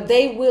 but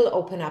they will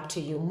open up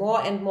to you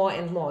more and more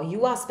and more.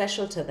 You are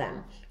special to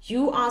them.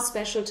 You are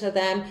special to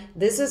them.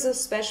 This is a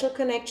special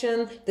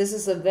connection. This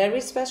is a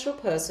very special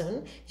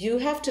person. You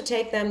have to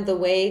take them the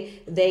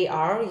way they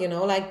are, you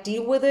know, like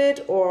deal with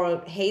it or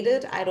hate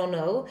it. I don't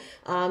know.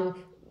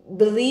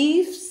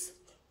 Beliefs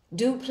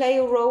do play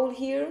a role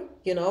here.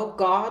 You know,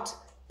 God,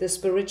 the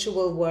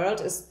spiritual world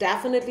is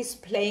definitely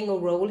playing a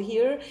role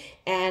here.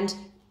 And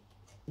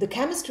the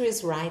chemistry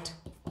is right.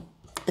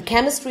 The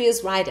chemistry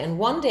is right. And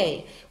one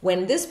day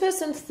when this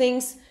person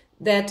thinks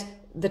that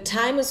the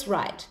time is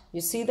right,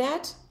 you see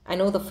that? I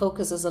know the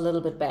focus is a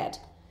little bit bad.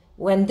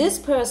 When this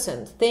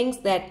person thinks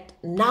that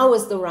now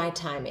is the right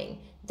timing,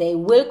 they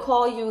will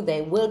call you,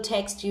 they will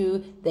text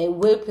you, they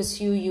will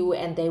pursue you,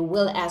 and they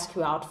will ask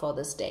you out for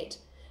this date.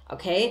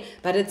 Okay?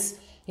 But it's,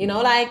 you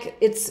know, like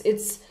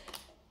it's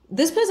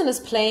this person is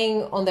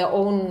playing on their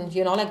own,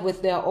 you know, like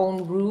with their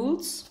own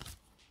rules.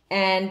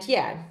 And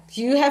yeah,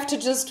 you have to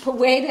just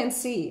wait and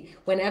see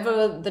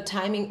whenever the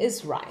timing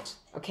is right.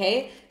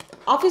 Okay?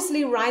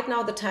 Obviously, right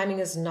now the timing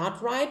is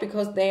not right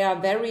because they are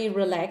very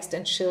relaxed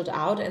and chilled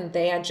out, and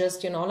they are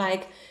just,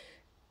 like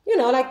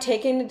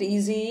taking it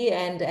easy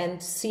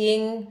and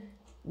seeing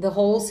the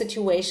whole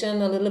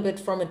situation a little bit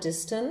from a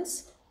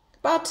distance.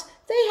 But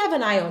they have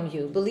an eye on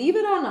you, believe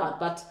it or not.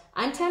 But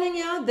I'm telling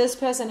you, this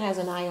person has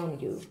an eye on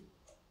you.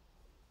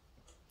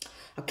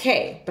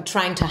 Okay, but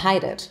trying to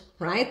hide it,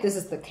 right? This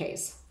is the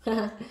case.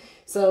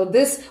 So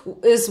this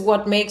is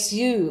what makes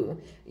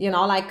you,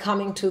 like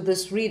coming to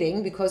this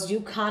reading, because you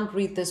can't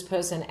read this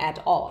person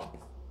at all.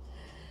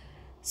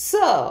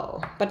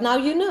 So, but now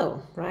you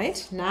know,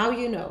 right? Now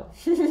you know.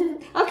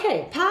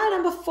 Okay, pile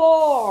number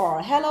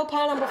 4. Hello,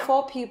 pile number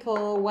 4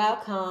 people.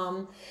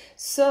 Welcome.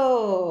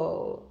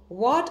 So,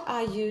 what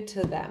are you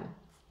to them?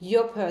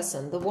 Your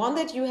person, the one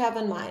that you have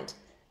in mind.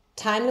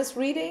 Timeless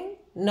reading,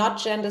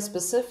 not gender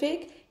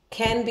specific,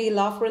 can be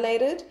love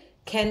related,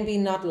 can be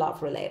not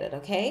love related,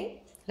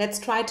 okay? Let's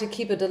try to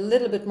keep it a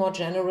little bit more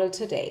general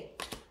today.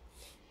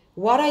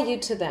 What are you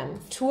to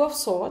them? 2 of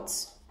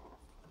Swords,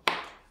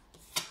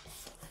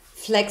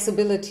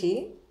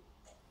 flexibility,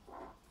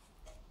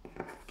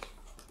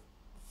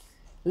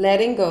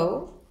 letting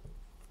go,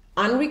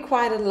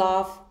 unrequited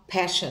love,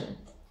 passion.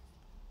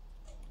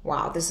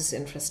 Wow, this is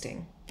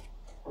interesting.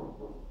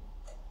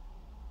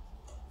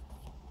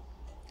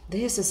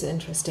 This is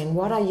interesting.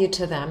 What are you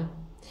to them?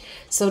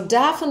 So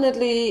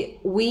definitely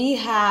we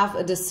have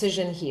a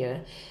decision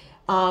here.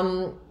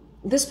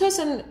 This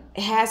person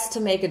has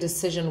to make a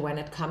decision when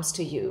it comes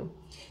to you.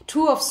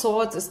 2 of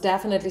Swords is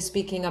definitely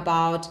speaking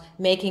about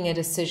making a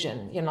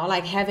decision,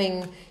 like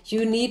having,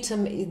 they need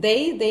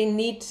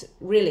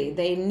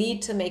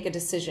to make a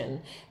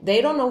decision.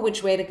 They don't know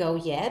which way to go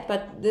yet,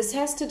 but this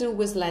has to do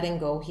with letting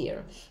go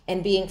here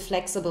and being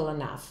flexible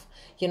enough.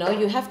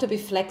 You have to be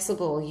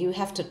flexible. You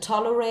have to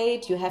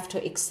tolerate. You have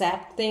to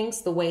accept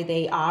things the way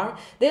they are.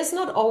 There's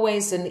not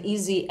always an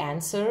easy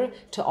answer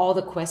to all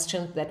the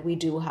questions that we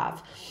do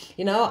have.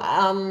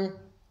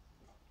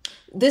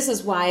 This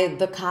is why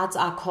the cards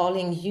are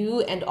calling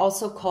you and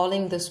also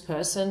calling this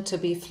person to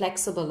be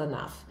flexible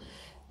enough.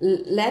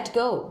 Let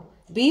go.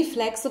 Be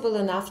flexible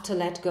enough to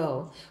let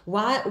go.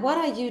 What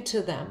are you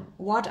to them?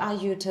 What are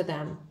you to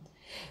them?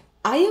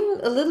 I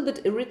am a little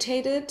bit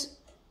irritated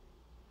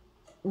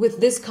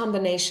with this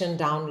combination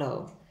down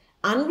low.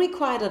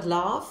 Unrequited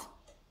love,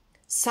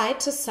 side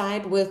to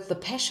side with the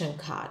passion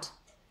card.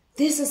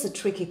 This is a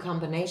tricky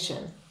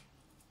combination.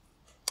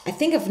 I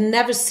think I've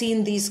never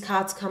seen these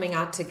cards coming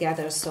out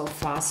together so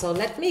far. So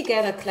let me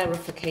get a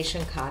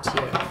clarification card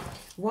here.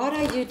 What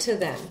are you to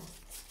them?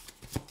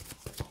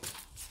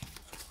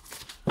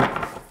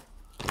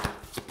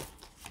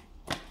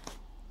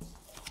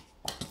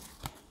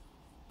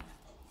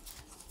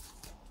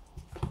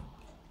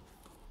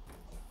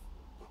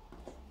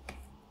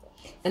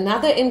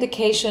 Another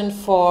indication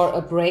for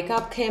a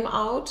breakup came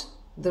out,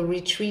 the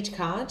Retreat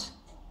card.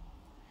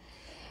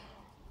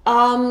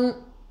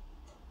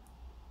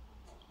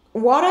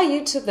 What are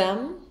you to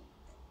them?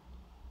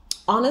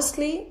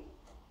 Honestly,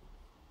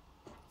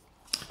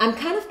 I'm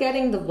kind of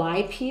getting the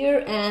vibe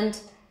here,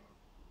 and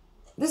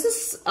this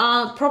is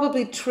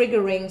probably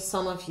triggering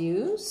some of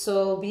you,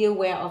 so be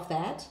aware of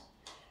that.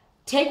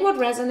 Take what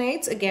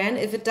resonates. Again,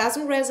 if it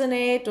doesn't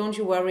resonate, don't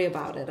you worry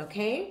about it,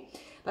 okay?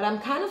 But I'm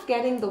kind of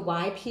getting the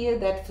vibe here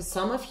that for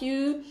some of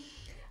you,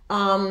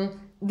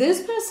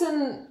 this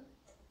person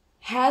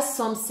has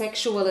some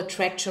sexual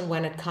attraction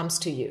when it comes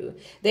to you.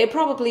 They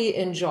probably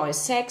enjoy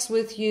sex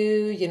with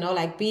you,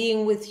 like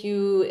being with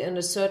you in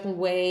a certain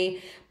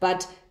way.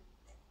 But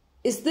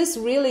is this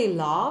really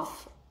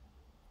love?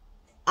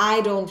 I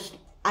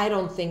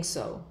don't think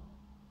so.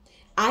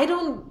 I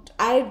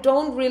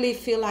don't really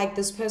feel like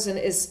this person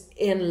is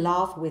in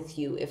love with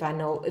you,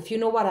 if you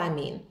know what I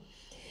mean.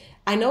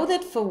 I know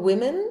that for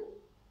women,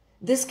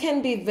 this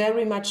can be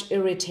very much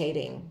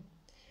irritating.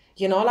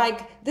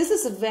 Like this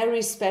is a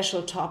very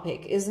special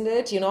topic, isn't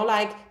it?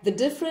 Like the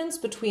difference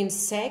between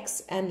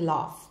sex and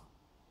love.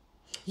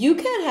 You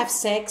can have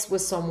sex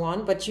with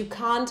someone, but you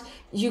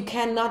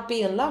cannot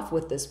be in love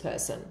with this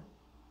person.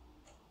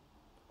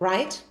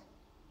 right?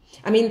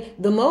 I mean,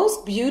 the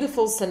most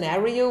beautiful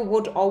scenario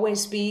would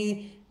always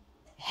be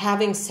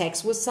having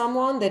sex with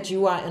someone that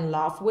you are in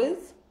love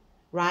with,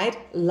 right?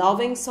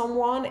 Loving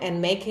someone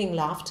and making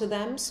love to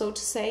them, so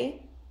to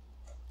say.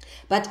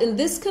 But in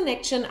this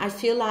connection, I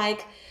feel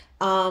like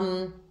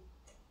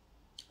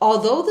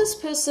although this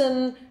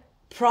person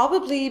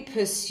probably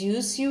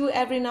pursues you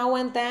every now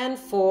and then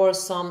for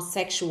some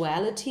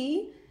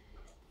sexuality,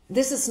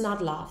 this is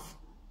not love.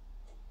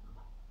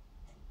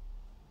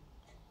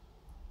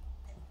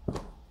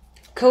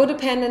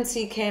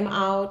 Codependency came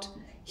out,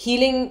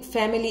 healing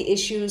family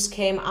issues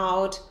came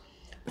out,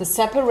 the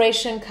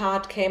separation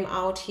card came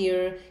out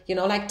here, you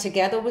know, like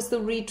together with the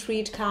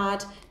retreat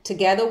card,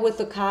 together with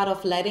the card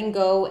of letting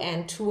go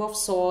and Two of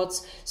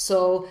Swords.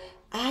 So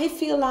I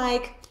feel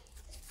like,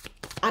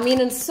 I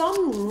mean, in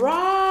some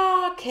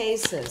rare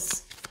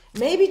cases,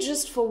 maybe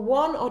just for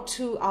one or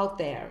two out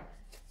there,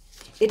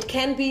 it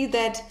can be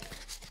that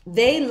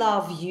they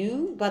love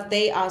you, but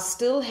they are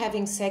still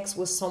having sex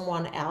with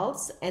someone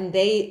else, and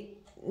they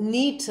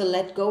need to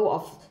let go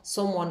of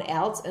someone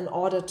else in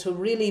order to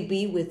really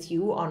be with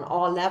you on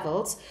all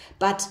levels.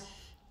 But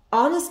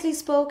honestly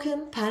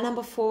spoken, pile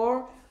number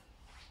 4,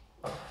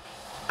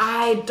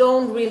 I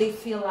don't really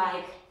feel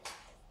like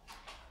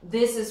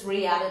this is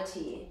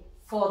reality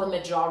for the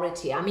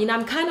majority. I mean,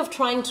 I'm kind of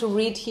trying to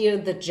read here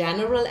the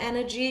general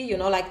energy, you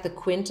know, like the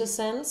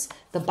quintessence,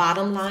 the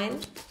bottom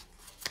line.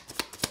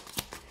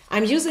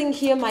 I'm using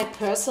here my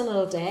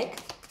personal deck.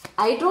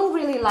 I don't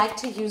really like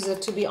to use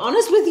it, to be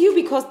honest with you,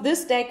 because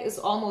this deck is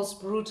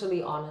almost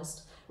brutally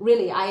honest.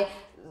 Really,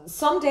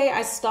 someday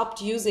I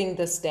stopped using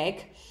this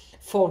deck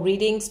for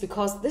readings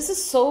because this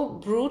is so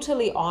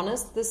brutally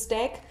honest, this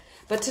deck.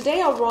 But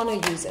today I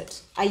want to use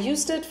it. I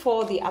used it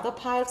for the other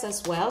piles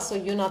as well, so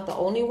you're not the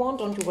only one.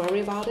 Don't you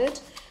worry about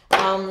it.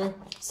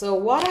 So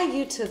what are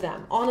you to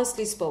them?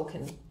 Honestly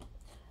spoken.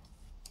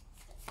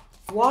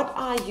 What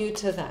are you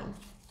to them?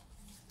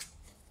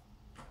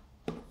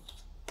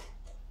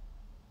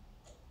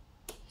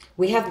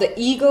 We have the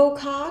ego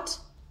card,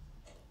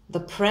 the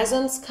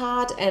presence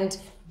card, and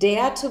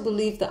dare to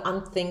believe the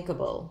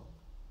unthinkable.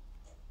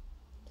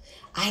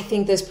 I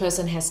think this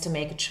person has to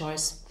make a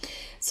choice.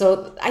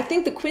 So I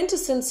think the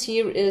quintessence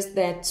here is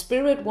that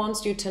Spirit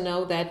wants you to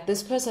know that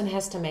this person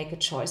has to make a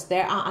choice. They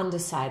are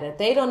undecided.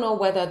 They don't know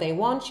whether they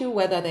want you,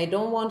 whether they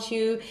don't want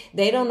you.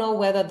 They don't know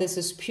whether this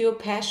is pure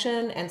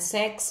passion and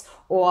sex,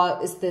 or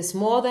is this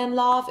more than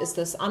love? Is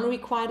this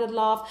unrequited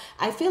love?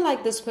 I feel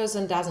like this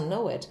person doesn't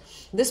know it.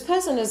 This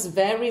person is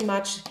very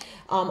much,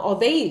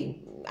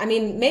 I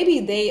mean, maybe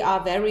they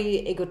are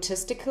very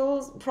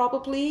egotistical,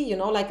 probably, you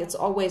know, like it's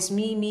always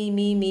me, me,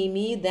 me, me,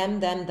 me,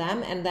 them,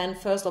 and then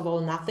first of all,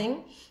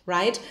 nothing,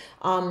 right?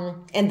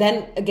 And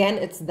then again,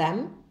 it's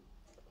them,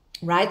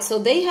 right? So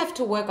they have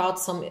to work out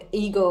some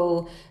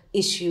ego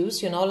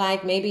issues, you know,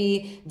 like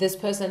maybe this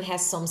person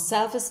has some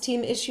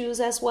self-esteem issues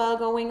as well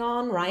going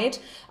on,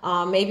 right?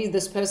 Maybe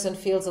this person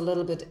feels a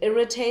little bit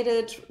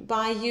irritated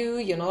by you,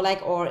 you know,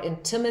 like, or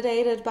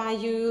intimidated by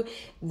you.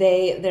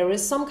 There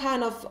is some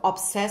kind of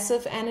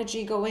obsessive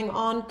energy going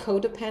on,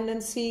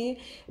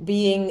 codependency,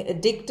 being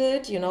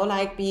addicted, you know,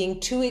 like being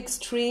too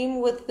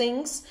extreme with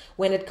things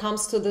when it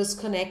comes to this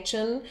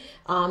connection.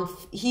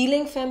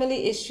 Healing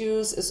family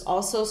issues is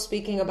also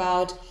speaking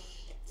about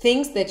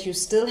things that you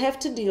still have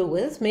to deal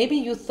with. Maybe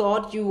you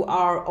thought you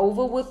are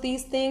over with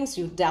these things,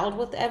 you dealt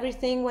with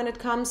everything when it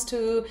comes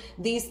to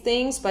these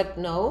things, but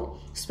no,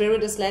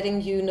 Spirit is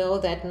letting you know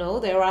that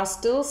no, there are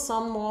still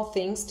some more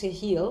things to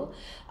heal.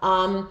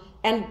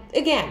 And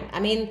again, I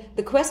mean,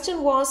 the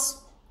question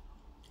was,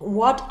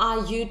 what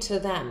are you to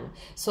them?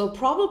 So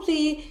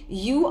probably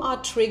you are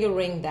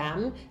triggering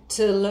them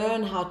to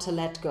learn how to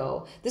let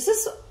go. This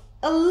is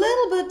a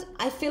little bit,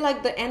 I feel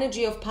like, the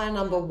energy of pile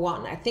number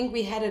 1. I think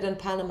we had it in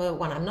pile number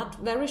 1. I'm not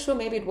very sure.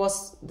 Maybe it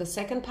was the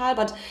second pile,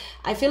 but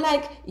I feel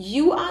like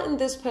you are in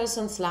this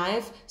person's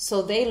life,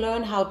 so they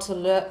learn how to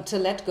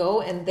let go,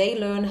 and they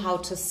learn how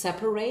to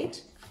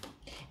separate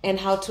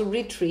and how to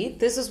retreat.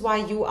 This is why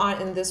you are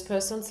in this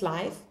person's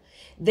life.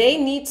 They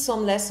need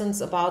some lessons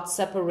about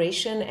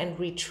separation and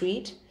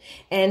retreat,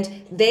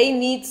 and they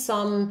need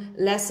some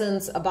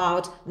lessons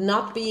about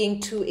not being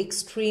too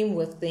extreme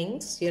with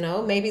things. You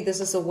know, maybe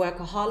this is a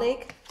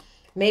workaholic.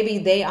 Maybe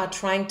they are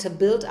trying to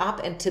build up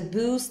and to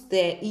boost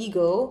their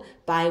ego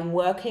by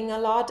working a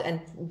lot and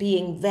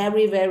being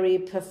very, very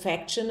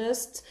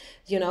perfectionist,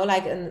 you know,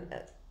 like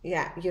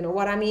yeah, you know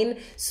what I mean?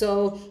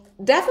 So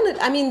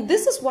definitely, I mean,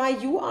 this is why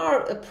you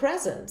are a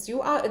presence.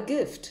 You are a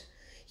gift.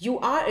 You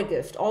are a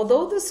gift.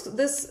 Although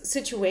this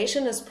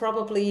situation is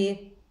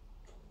probably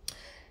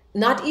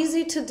not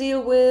easy to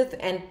deal with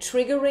and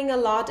triggering a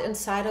lot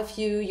inside of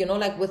you, you know,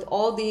 like with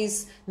all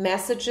these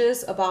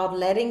messages about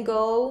letting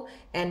go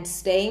and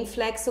staying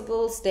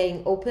flexible,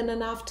 staying open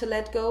enough to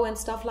let go and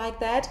stuff like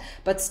that.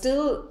 But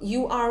still,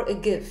 you are a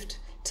gift.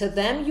 To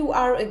them, you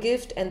are a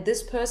gift, and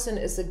this person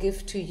is a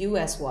gift to you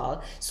as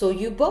well. So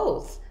you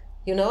both,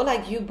 you know,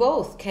 like you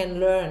both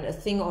can learn a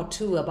thing or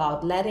two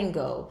about letting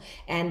go,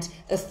 and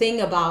a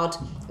thing about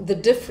the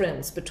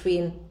difference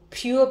between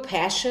pure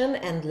passion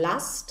and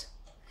lust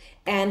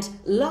and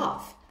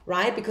love,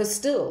 right? Because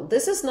still,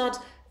 this is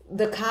not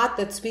the card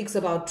that speaks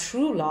about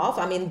true love.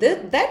 I mean,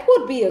 that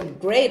would be a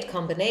great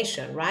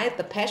combination, right?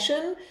 The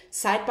passion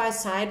side by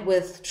side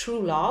with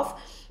true love,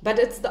 but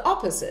it's the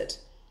opposite.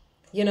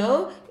 You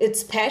know,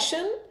 it's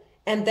passion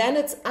and then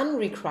it's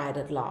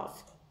unrequited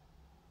love.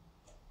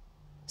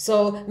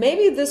 So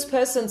maybe this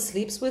person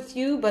sleeps with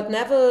you, but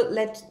never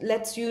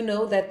lets you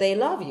know that they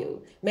love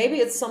you. Maybe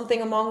it's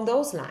something along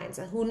those lines.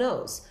 Who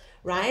knows,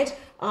 right?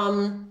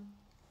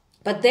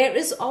 But there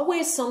is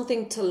always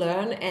something to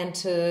learn and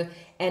to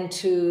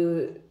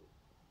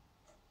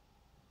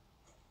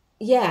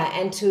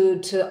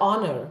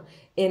honor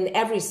in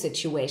every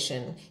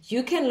situation.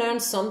 You can learn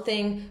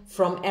something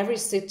from every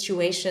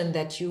situation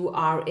that you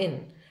are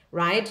in,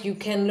 right? You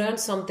can learn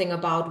something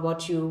about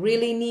what you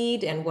really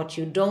need and what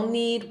you don't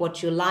need,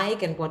 what you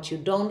like and what you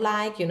don't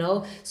like, you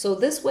know. So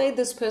this way,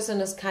 this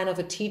person is kind of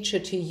a teacher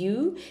to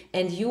you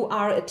and you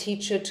are a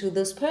teacher to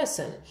this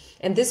person.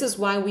 And this is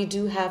why we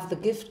do have the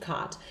gift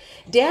card.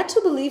 Dare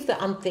to believe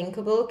the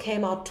unthinkable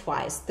came out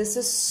twice. This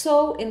is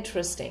so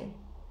interesting.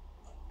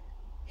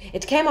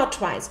 It came out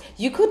twice.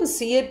 You couldn't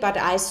see it, but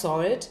I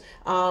saw it.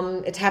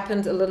 It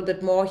happened a little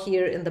bit more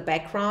here in the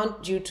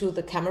background due to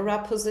the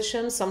camera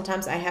position.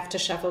 Sometimes I have to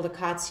shuffle the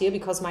cards here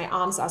because my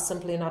arms are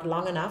simply not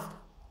long enough.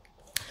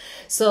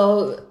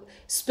 So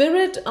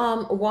Spirit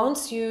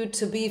wants you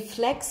to be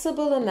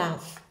flexible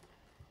enough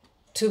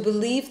to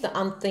believe the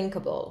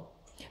unthinkable.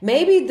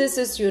 Maybe this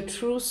is your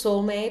true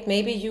soulmate.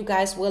 Maybe you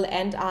guys will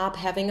end up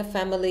having a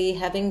family,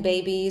 having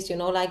babies, you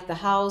know, like the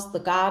house, the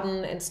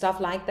garden and stuff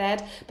like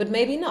that. But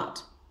maybe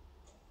not.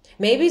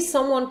 Maybe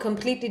someone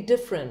completely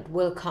different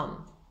will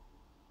come.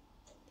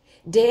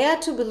 Dare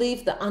to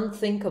believe the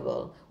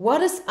unthinkable.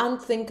 What is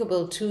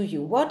unthinkable to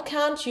you? What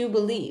can't you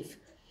believe?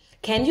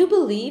 Can you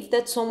believe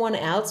that someone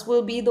else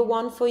will be the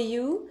one for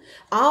you?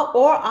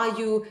 Or are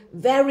you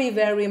very,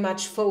 very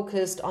much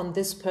focused on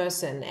this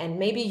person? And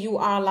maybe you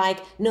are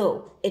like,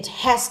 no, it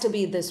has to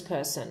be this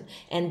person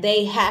and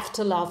they have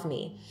to love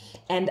me.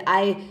 And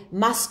I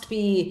must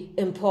be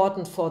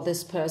important for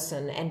this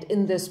person and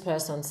in this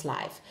person's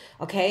life.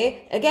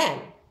 Okay, again,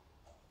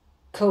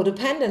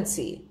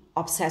 codependency,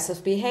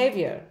 obsessive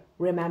behavior.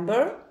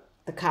 Remember,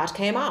 the card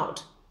came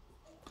out.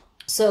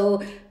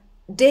 So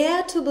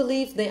dare to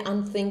believe the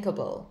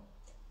unthinkable.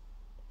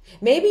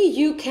 Maybe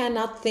you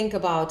cannot think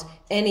about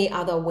any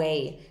other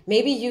way.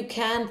 Maybe you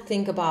can't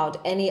think about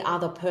any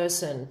other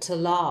person to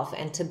love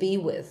and to be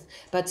with.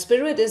 But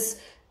Spirit is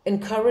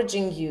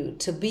encouraging you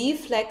to be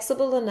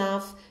flexible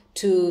enough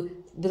to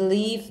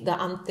believe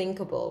the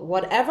unthinkable.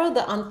 Whatever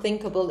the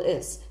unthinkable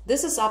is,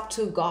 this is up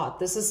to God.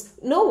 This is,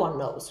 no one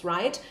knows,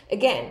 right?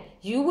 Again,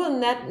 you will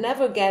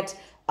never get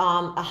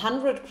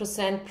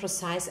 100%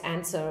 precise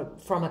answer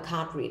from a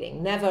card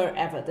reading. Never,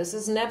 ever. This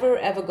is never,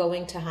 ever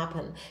going to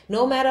happen.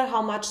 No matter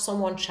how much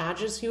someone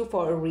charges you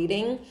for a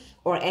reading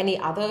or any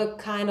other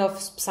kind of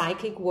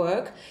psychic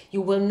work,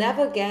 you will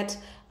never get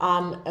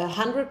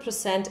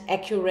 100%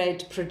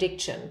 accurate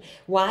prediction.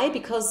 Why?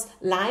 Because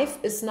life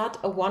is not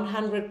a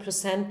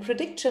 100%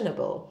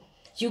 predictionable.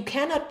 You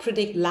cannot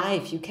predict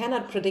life. You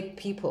cannot predict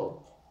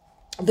people.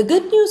 The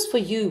good news for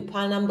you,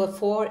 pile number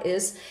 4,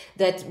 is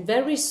that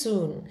very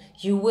soon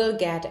you will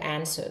get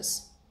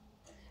answers.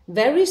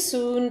 Very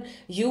soon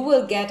you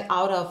will get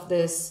out of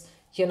this,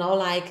 you know,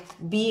 like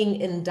being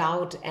in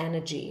doubt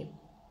energy.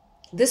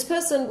 This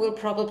person will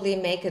probably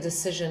make a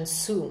decision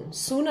soon,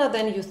 sooner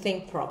than you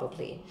think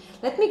probably.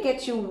 Let me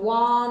get you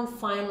one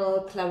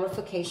final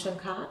clarification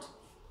card.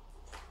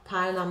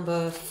 Pile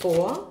number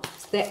 4.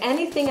 Is there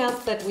anything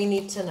else that we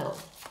need to know?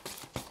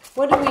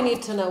 What do we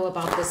need to know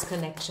about this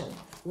connection?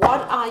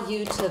 What are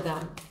you to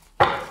them?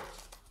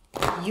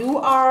 You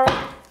are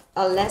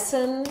a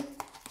lesson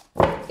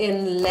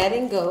in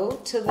letting go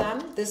to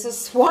them. This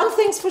is one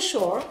thing's for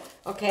sure,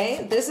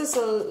 okay?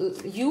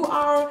 You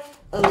are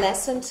a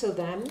lesson to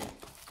them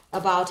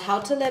about how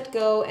to let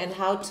go and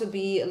how to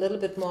be a little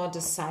bit more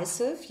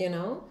decisive, you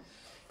know?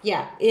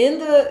 Yeah,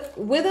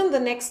 within the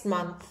next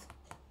month,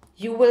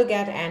 you will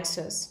get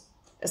answers.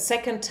 A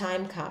second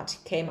time card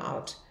came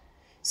out.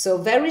 So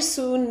very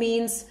soon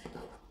means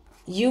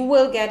you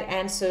will get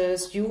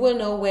answers. You will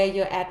know where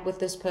you're at with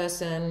this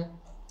person.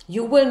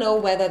 You will know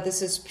whether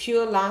this is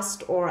pure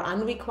lust or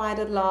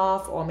unrequited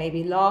love or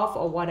maybe love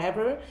or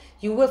whatever.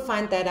 You will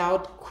find that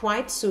out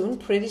quite soon,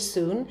 pretty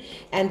soon.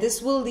 And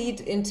this will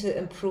lead into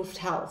improved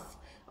health.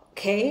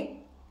 Okay?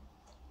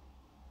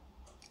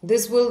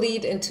 This will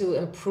lead into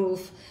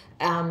improved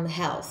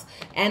health.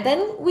 And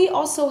then we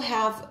also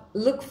have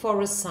look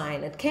for a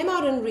sign. It came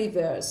out in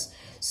reverse.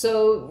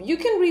 So you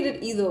can read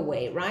it either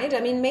way, right? I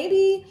mean,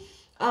 maybe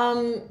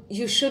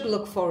you should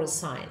look for a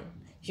sign.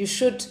 You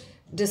should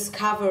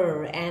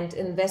discover and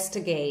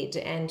investigate,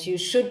 and you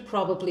should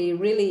probably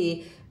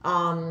really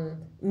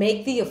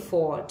make the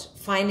effort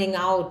finding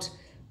out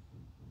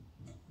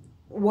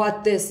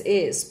what this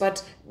is.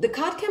 But the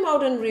card came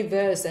out in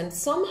reverse, and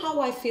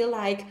somehow I feel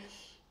like,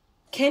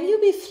 can you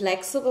be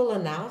flexible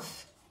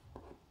enough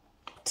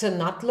to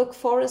not look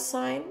for a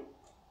sign?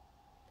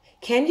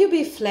 Can you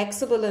be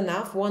flexible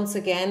enough, once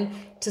again,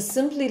 to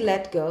simply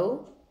let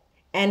go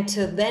and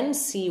to then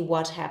see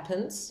what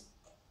happens?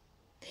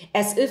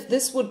 As if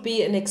this would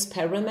be an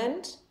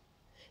experiment,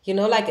 you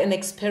know, like an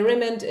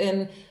experiment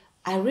in,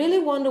 I really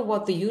wonder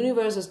what the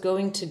universe is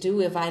going to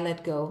do if I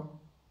let go.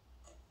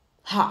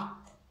 I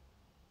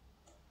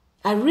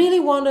really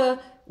wonder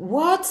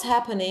what's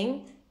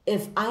happening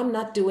if I'm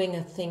not doing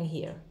a thing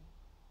here.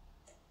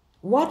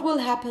 What will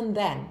happen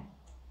then?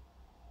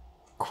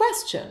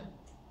 Question.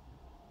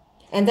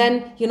 And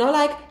then, you know,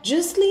 like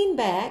just lean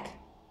back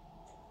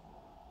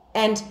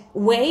and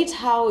wait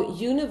how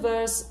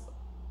universe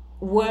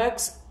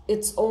works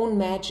its own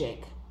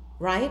magic,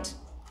 right?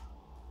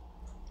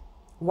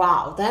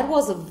 Wow, that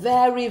was a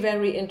very,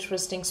 very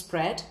interesting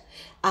spread.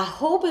 I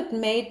hope it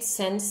made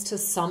sense to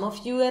some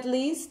of you at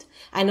least.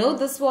 I know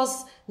this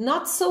was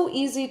not so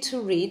easy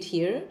to read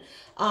here.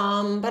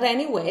 But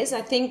anyways,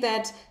 I think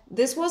that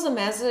this was a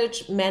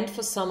message meant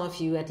for some of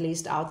you at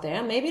least out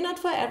there. Maybe not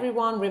for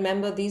everyone.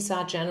 Remember, these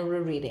are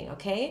general reading,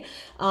 okay?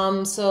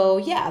 So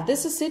yeah,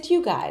 this is it,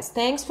 you guys.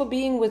 Thanks for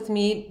being with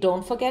me.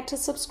 Don't forget to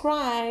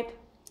subscribe.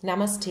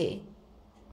 Namaste.